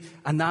 Recently,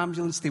 an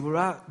ambulance, they were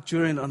out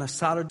on a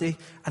Saturday.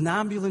 An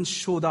ambulance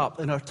showed up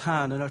in our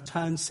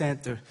town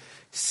centre.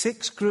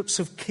 6 groups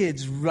of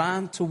kids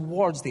ran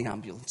towards the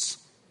ambulance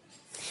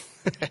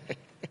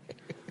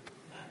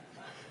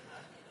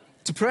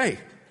to pray.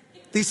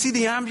 They see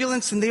the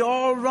ambulance and they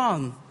all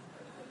run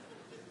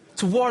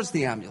towards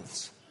the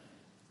ambulance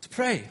to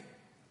pray.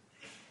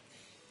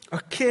 Our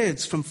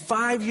kids from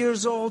 5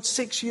 years old,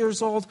 6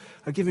 years old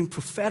are giving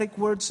prophetic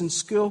words in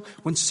school.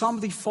 When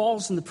somebody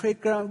falls in the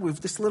playground, we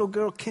have this little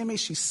girl, Kimmy,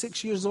 she's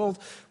 6 years old.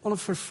 One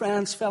of her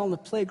friends fell in the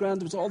playground.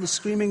 There was all the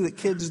screaming that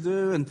kids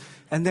do.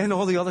 And then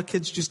all the other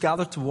kids just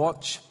gather to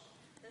watch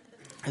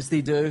as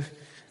they do.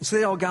 And so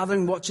they're all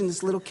gathering, watching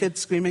this little kid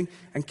screaming.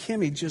 And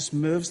Kimmy just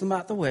moves them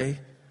out the way,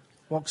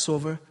 walks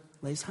over,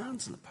 lays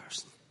hands on the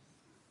person.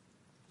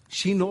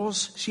 She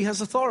knows she has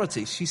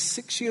authority. She's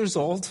 6 years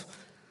old.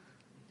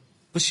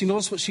 But she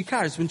knows what she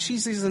carries. When she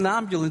sees an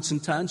ambulance in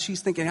town, she's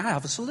thinking, I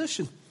have a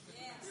solution.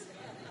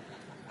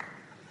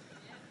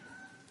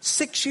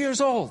 6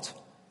 years old.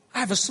 I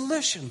have a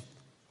solution.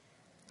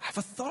 I have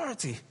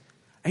authority.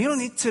 And you don't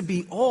need to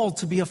be old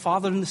to be a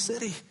father in the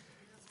city.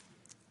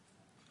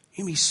 You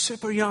can be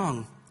super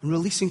young and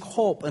releasing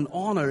hope and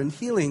honor and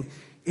healing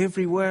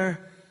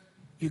everywhere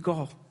you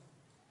go.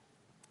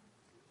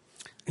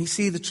 And you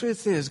see, the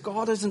truth is,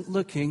 God isn't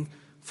looking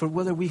for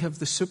whether we have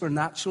the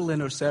supernatural in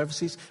our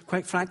services.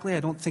 Quite frankly, I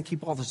don't think he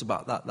bothers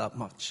about that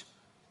much.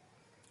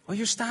 Oh,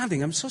 you're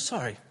standing. I'm so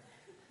sorry.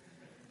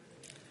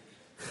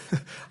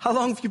 How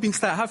long have you been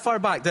standing? How far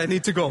back do I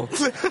need to go?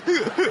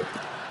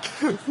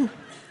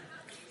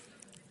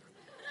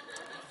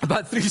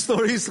 About 3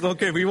 stories?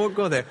 Okay, we won't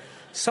go there.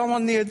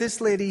 Someone near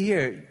this lady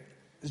here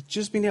has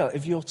just been healed.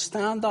 If you'll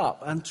stand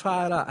up and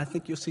try it out, I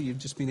think you'll see you've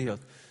just been healed.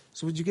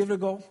 So would you give it a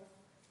go?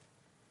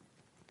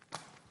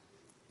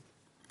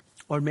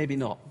 Or maybe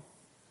not.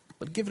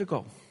 But give it a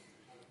go.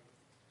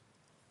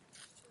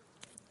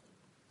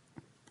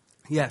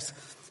 Yes.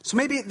 So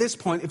maybe at this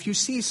point, if you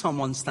see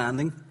someone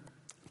standing,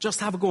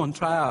 just have a go and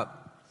try out.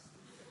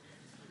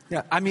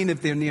 Yeah, I mean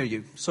if they're near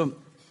you. So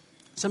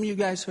some of you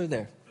guys who are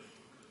there.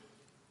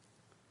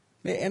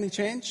 Any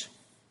change?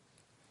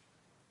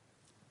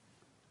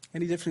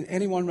 Any different?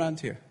 Anyone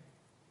around here?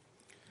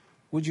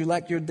 Would you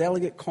like your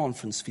delegate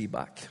conference fee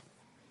back?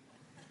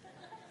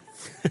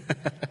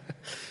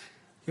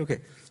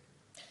 Okay.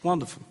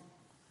 Wonderful.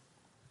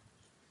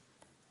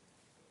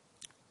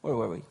 Where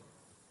were we?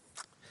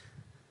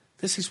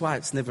 This is why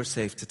it's never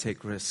safe to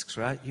take risks,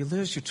 right? You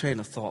lose your train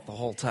of thought the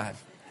whole time.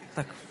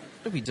 Like,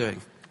 what are we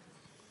doing?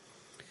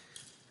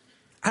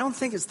 I don't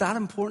think it's that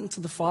important to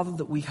the Father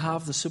that we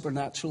have the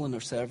supernatural in our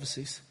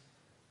services,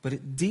 but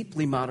it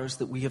deeply matters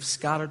that we have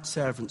scattered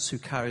servants who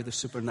carry the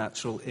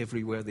supernatural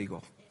everywhere they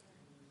go.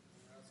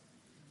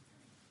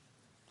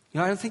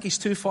 I don't think he's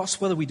too fussed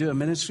whether we do a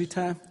ministry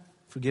time.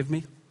 Forgive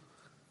me.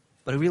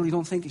 But I really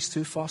don't think he's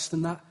too fussed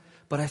in that.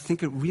 But I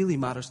think it really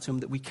matters to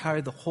him that we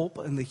carry the hope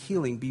and the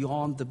healing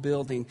beyond the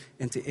building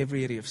into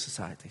every area of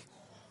society.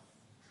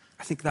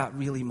 I think that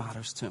really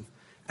matters to him.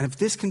 And if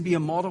this can be a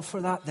model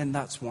for that, then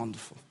that's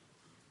wonderful.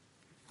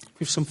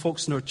 We have some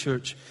folks in our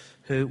church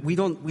who we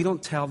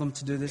don't tell them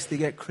to do this. They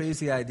get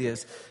crazy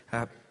ideas.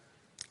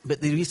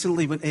 But they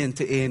recently went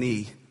into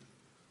A&E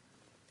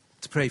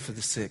to pray for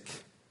the sick.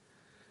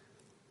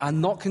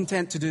 And not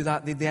content to do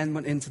that, they then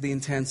went into the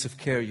intensive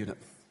care unit.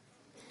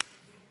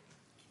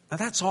 Now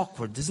that's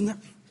awkward, isn't it?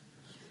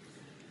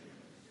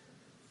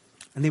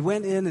 And they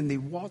went in and they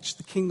watched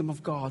the kingdom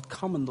of God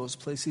come in those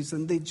places,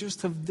 and they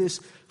just have this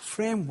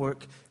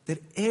framework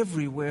that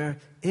everywhere,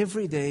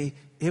 every day,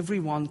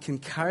 everyone can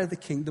carry the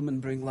kingdom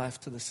and bring life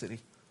to the city.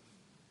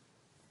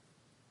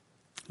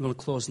 I'm going to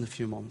close in a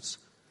few moments.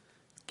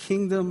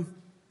 Kingdom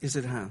is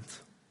at hand.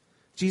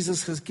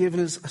 Jesus has given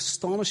us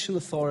astonishing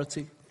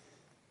authority,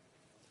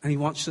 and he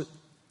wants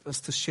us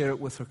to share it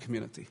with our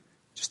community,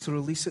 just to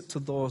release it to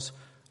those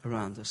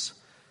around us.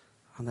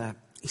 And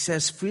he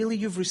says, freely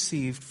you've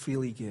received,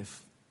 freely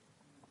give.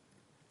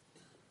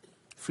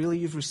 Freely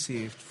you've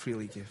received,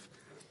 freely give.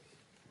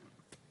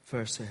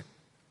 Verse 8.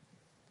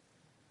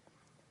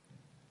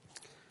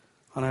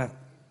 And I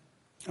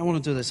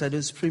want to do this. I do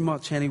this pretty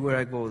much anywhere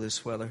I go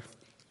this weather.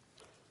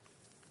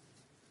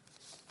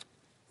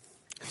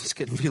 It's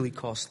getting really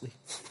costly.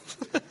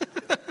 I'm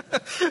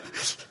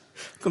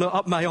going to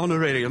up my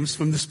honorariums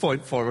from this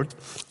point forward.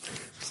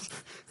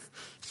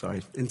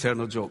 Sorry,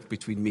 internal joke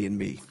between me and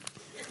me.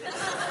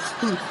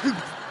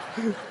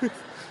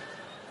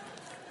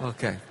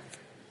 Okay.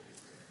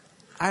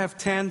 I have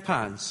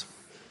 £10.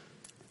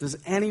 Does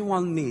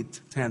anyone need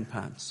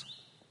 £10?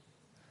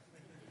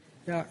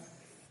 Yeah.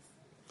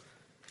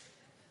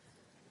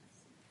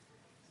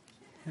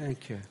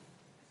 Thank you.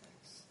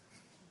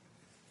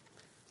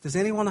 Does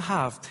anyone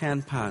have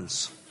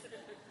 £10?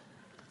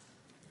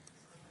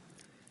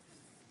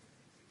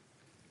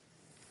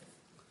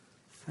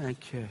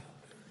 Thank you.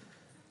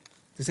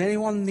 Does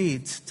anyone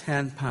need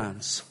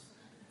 £10?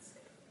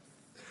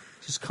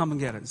 Just come and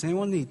get it. Does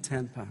anyone need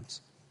 £10?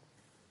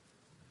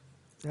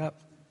 Yep.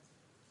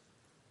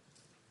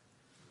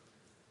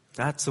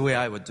 That's the way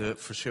I would do it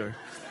for sure.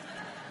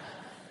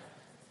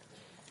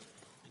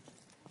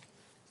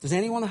 Does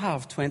anyone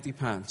have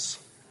 £20?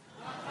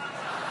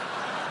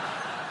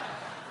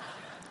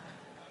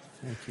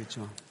 Thank you,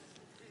 John.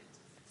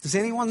 Does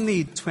anyone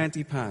need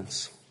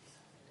 £20?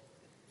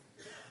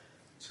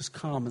 Just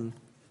come and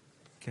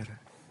get it.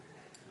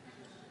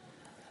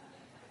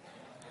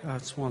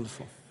 That's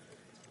wonderful.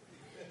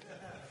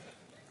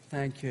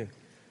 Thank you.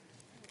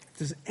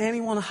 Does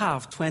anyone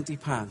have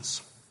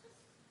 £20?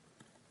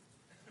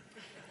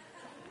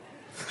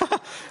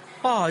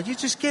 Oh, you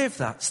just gave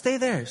that. Stay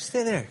there.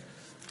 Stay there.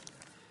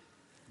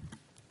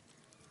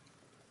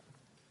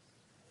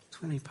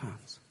 £20.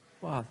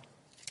 Wow.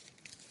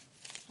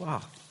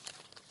 Wow.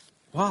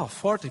 Wow,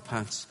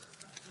 £40.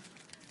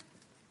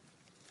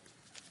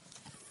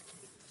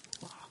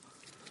 Wow.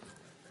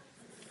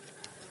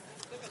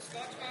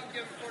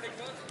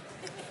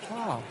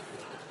 Wow.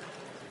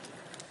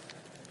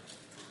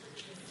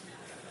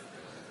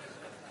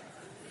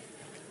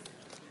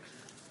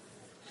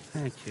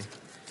 Thank you.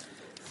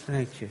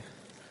 Thank you.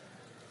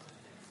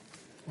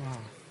 Wow.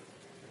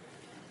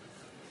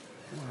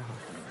 Wow.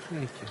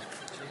 Thank you.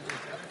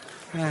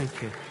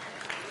 Thank you.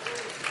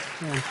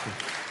 Thank you.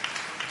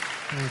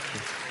 Thank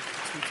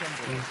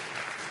you.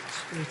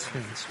 Sweet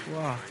friends.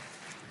 Wow.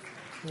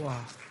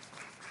 Wow.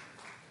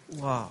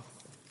 Wow.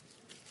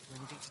 When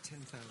we get to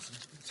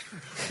 10,000.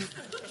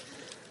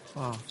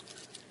 Wow.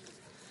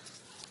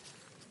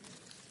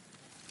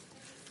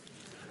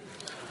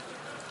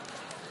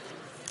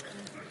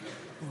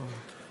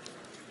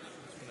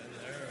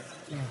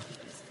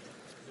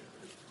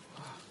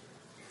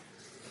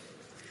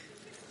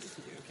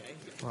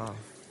 Wow.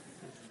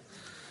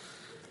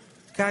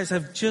 Guys,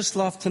 I've just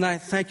loved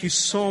tonight. Thank you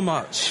so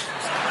much.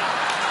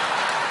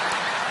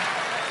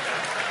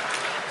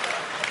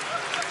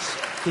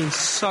 It's been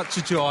such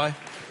a joy.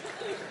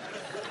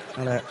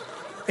 And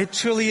it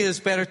truly is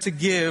better to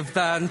give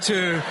than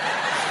to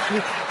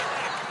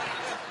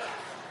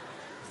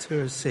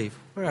receive.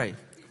 All right,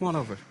 come on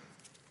over.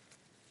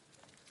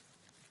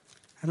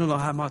 I don't know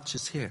how much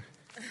is here,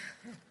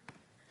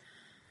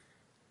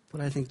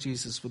 but I think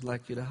Jesus would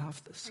like you to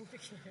have this.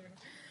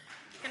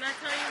 Can I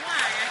tell you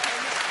why?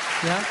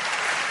 Yeah?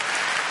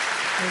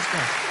 Let's go.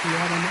 Do you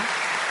have a mic?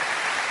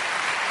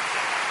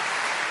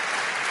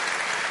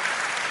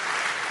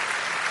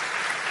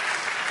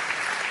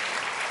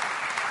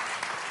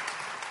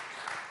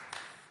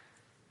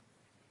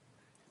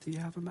 Do you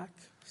have a Mac?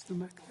 Is the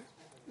Mac there?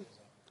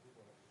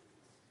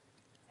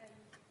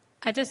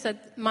 I just said,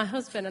 my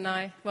husband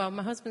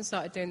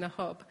started doing the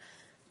hub,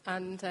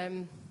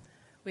 and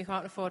we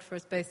can't afford for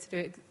us both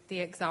to do the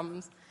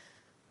exams.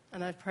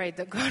 And I prayed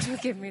that God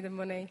would give me the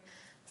money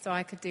so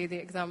I could do the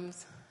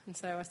exams. And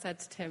so I said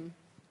to Tim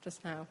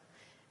just now,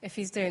 if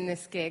he's doing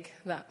this gig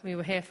that we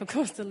were here for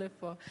Cause to Live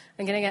for,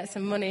 I'm going to get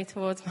some money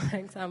towards my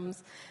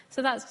exams.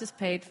 So that's just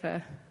paid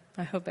for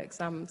my hub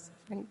exams.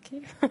 Thank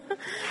you.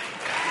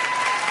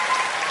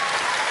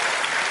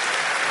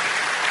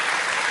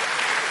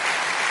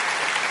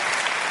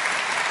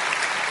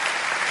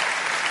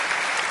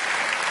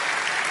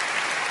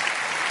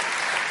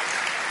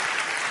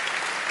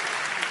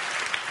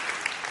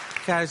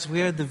 Guys,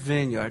 we are the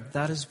Vineyard.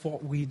 That is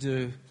what we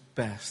do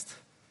best.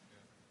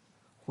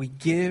 We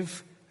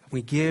give,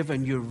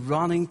 and you're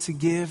running to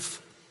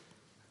give.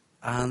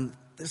 And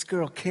this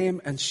girl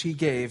came and she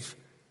gave,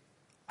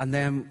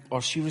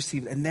 she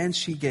received, and then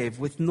she gave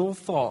with no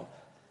thought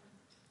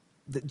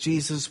that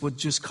Jesus would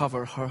just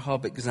cover her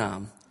hub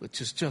exam,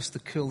 which is just the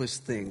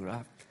coolest thing,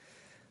 right?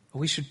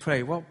 We should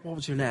pray. What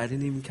was your name? I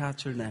didn't even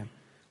catch your name.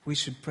 We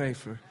should pray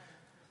for her.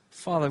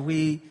 Father,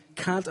 we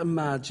can't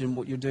imagine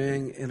what you're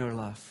doing in her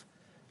life.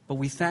 But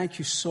we thank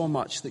you so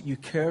much that you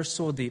care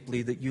so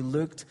deeply, that you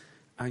looked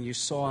and you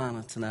saw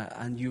Anna tonight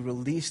and you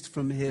released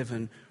from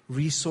heaven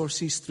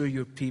resources through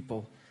your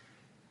people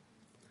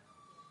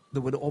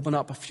that would open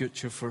up a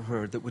future for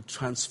her, that would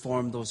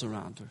transform those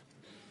around her.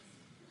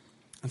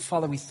 And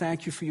Father, we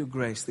thank you for your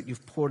grace that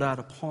you've poured out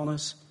upon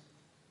us.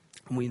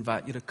 And we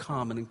invite you to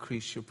come and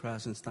increase your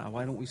presence now.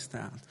 Why don't we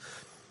stand?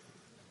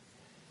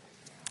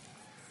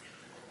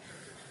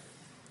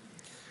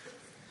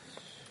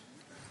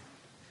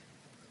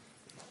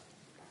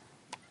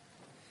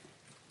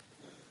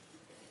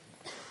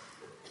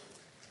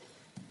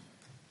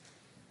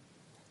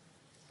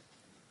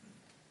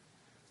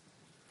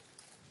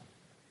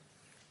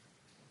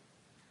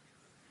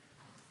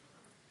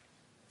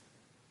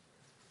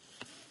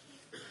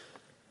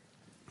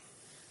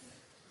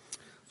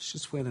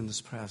 Let's just wait in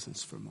his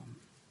presence for a moment.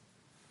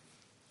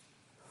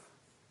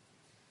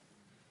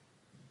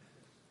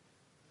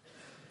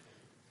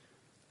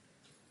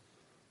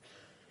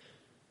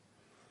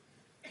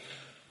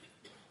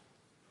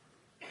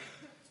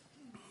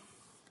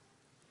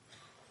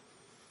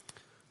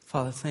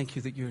 Father, thank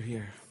you that you're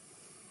here.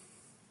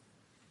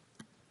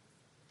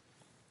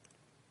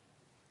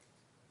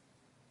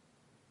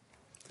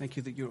 Thank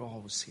you that you're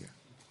always here.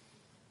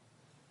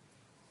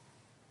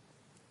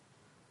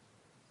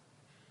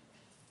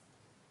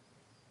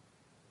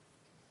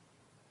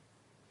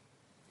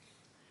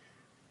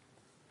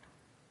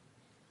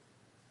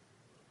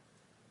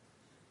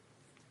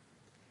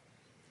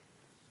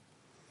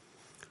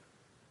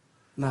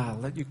 Now,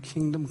 let your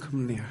kingdom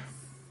come near.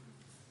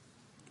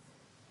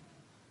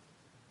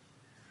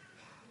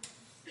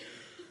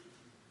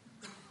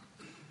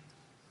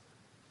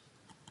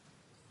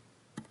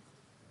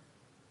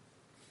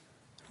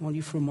 I want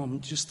you for a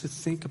moment just to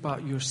think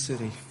about your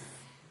city,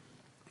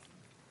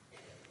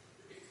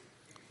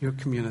 your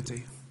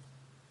community.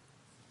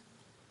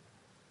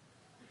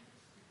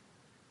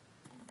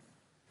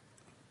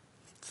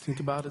 Think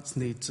about its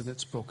needs and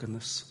its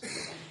brokenness.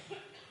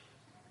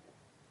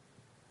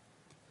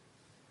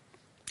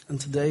 And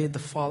today, the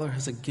Father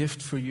has a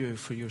gift for you,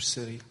 for your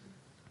city.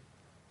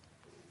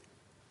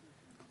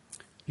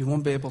 You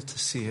won't be able to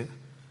see it.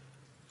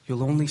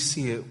 You'll only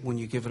see it when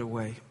you give it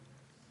away.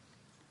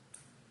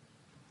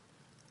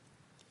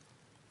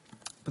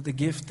 But the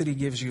gift that He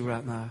gives you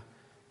right now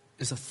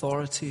is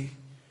authority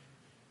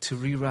to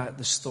rewrite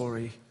the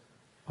story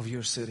of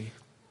your city.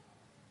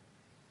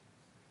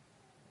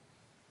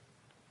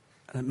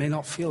 And it may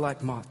not feel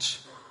like much.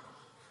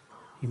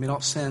 You may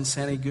not sense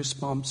any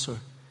goosebumps or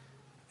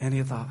any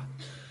of that.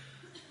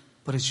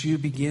 But as you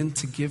begin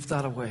to give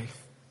that away,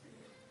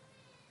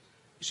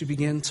 as you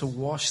begin to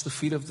wash the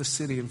feet of the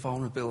city in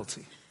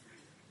vulnerability,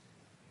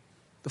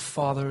 the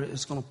Father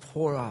is going to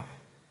pour out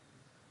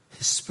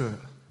His Spirit.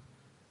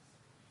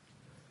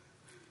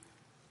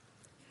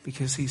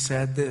 Because He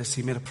said this,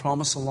 He made a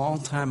promise a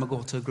long time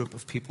ago to a group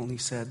of people, and He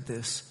said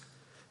this: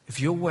 if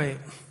you'll wait,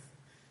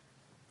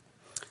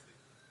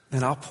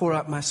 then I'll pour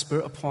out my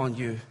Spirit upon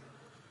you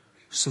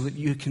so that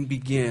you can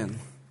begin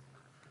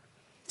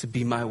to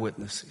be my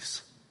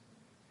witnesses.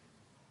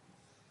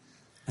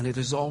 And it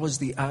is always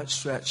the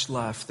outstretched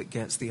life that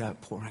gets the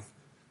outpouring.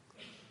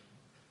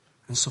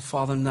 And so,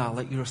 Father, now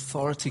let your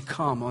authority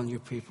come on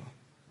your people.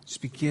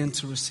 Just begin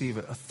to receive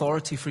it.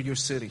 Authority for your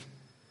city.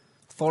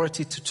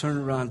 Authority to turn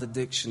around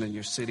addiction in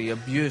your city,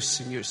 abuse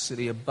in your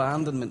city,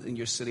 abandonment in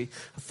your city.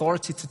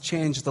 Authority to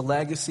change the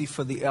legacy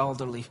for the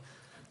elderly.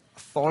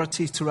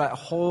 Authority to write a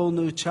whole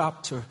new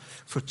chapter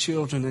for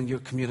children in your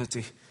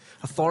community.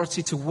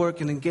 Authority to work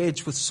and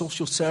engage with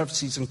social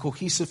services and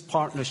cohesive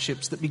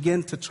partnerships that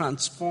begin to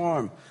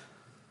transform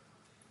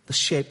the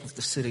shape of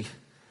the city.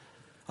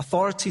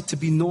 Authority to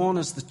be known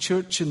as the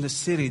church in the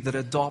city that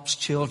adopts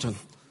children.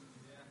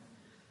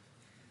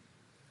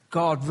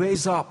 God,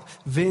 raise up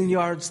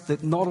vineyards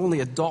that not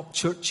only adopt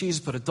churches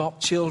but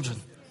adopt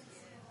children.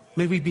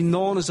 May we be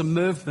known as a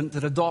movement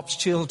that adopts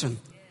children.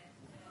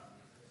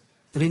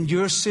 That in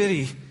your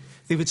city,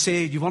 they would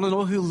say, you want to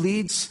know who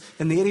leads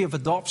in the area of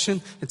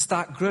adoption? It's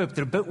that group.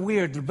 They're a bit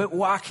weird. They're a bit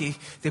wacky.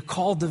 They're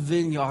called the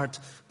Vineyard.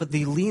 But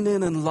they lean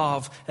in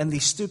love and they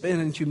stoop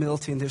in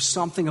humility. And there's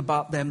something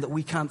about them that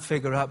we can't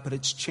figure out, but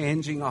it's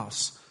changing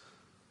us.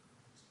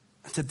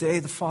 And today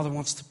the Father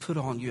wants to put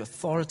on you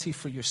authority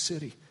for your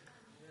city.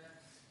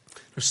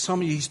 There's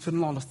some of you, He's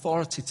putting on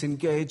authority to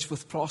engage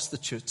with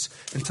prostitutes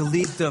and to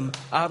lead them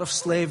out of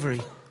slavery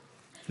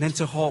and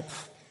into hope.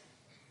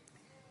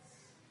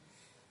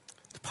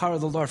 Power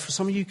of the Lord. For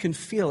some of you, can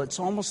feel it's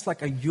almost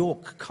like a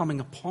yoke coming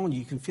upon you.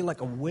 You can feel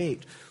like a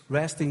weight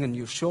resting on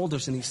your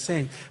shoulders. And He's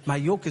saying, my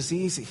yoke is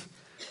easy.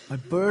 My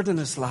burden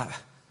is light.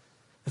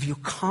 If you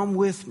come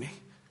with me,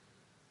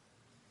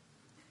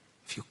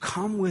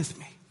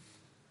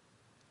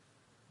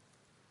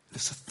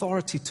 there's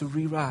authority to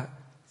rewrite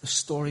the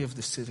story of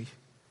the city.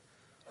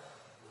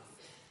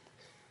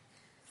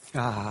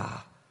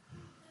 Wow.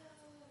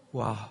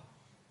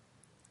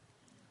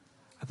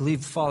 I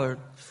believe, Father,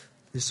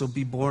 this will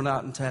be borne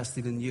out and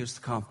tested in years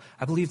to come.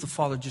 I believe the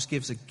Father just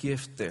gives a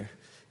gift there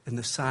in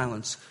the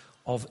silence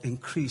of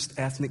increased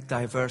ethnic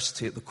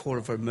diversity at the core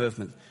of our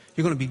movement.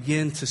 You're going to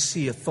begin to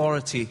see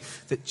authority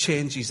that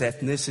changes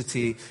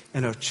ethnicity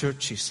in our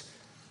churches.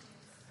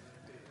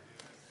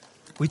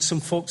 We had some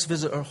folks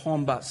visit our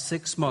home about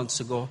 6 months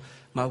ago.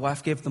 My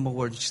wife gave them a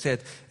word. She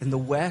said, in the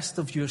west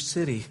of your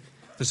city,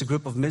 there's a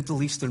group of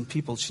Middle Eastern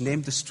people. She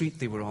named the street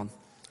they were on.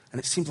 And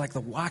it seemed like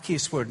the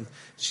wackiest word.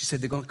 She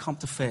said, they're going to come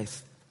to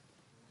faith.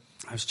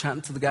 I was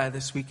chatting to the guy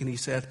this week, and he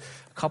said,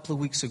 a couple of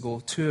weeks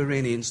ago, 2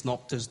 Iranians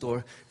knocked his door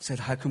and said,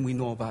 how can we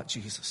know about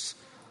Jesus?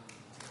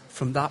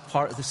 From that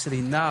part of the city.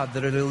 Now,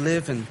 there are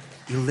 11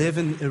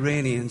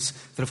 Iranians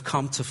that have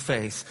come to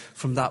faith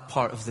from that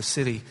part of the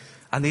city.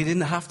 And they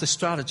didn't have to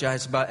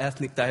strategize about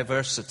ethnic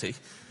diversity,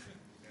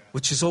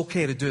 which is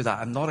okay to do that.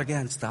 I'm not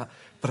against that.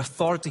 But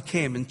authority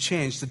came and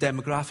changed the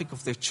demographic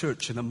of their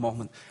church in a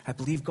moment. I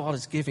believe God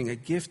is giving a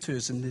gift to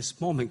us in this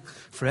moment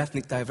for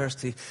ethnic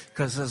diversity,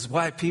 because as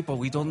white people,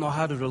 we don't know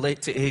how to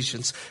relate to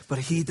Asians, but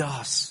He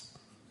does.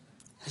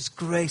 His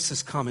grace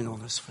is coming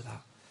on us for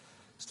that.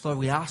 So Lord,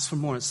 we ask for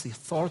more. It's the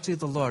authority of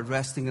the Lord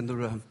resting in the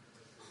room.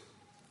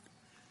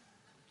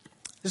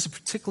 There's a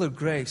particular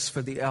grace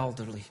for the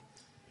elderly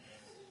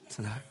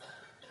tonight.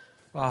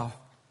 Wow.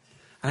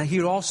 And I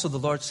hear also the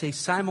Lord say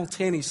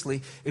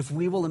simultaneously, if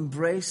we will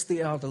embrace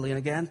the elderly, and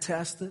again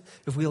test it,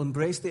 if we'll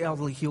embrace the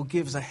elderly, He'll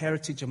give us a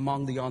heritage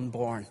among the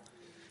unborn.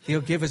 He'll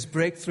give us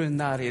breakthrough in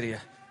that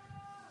area.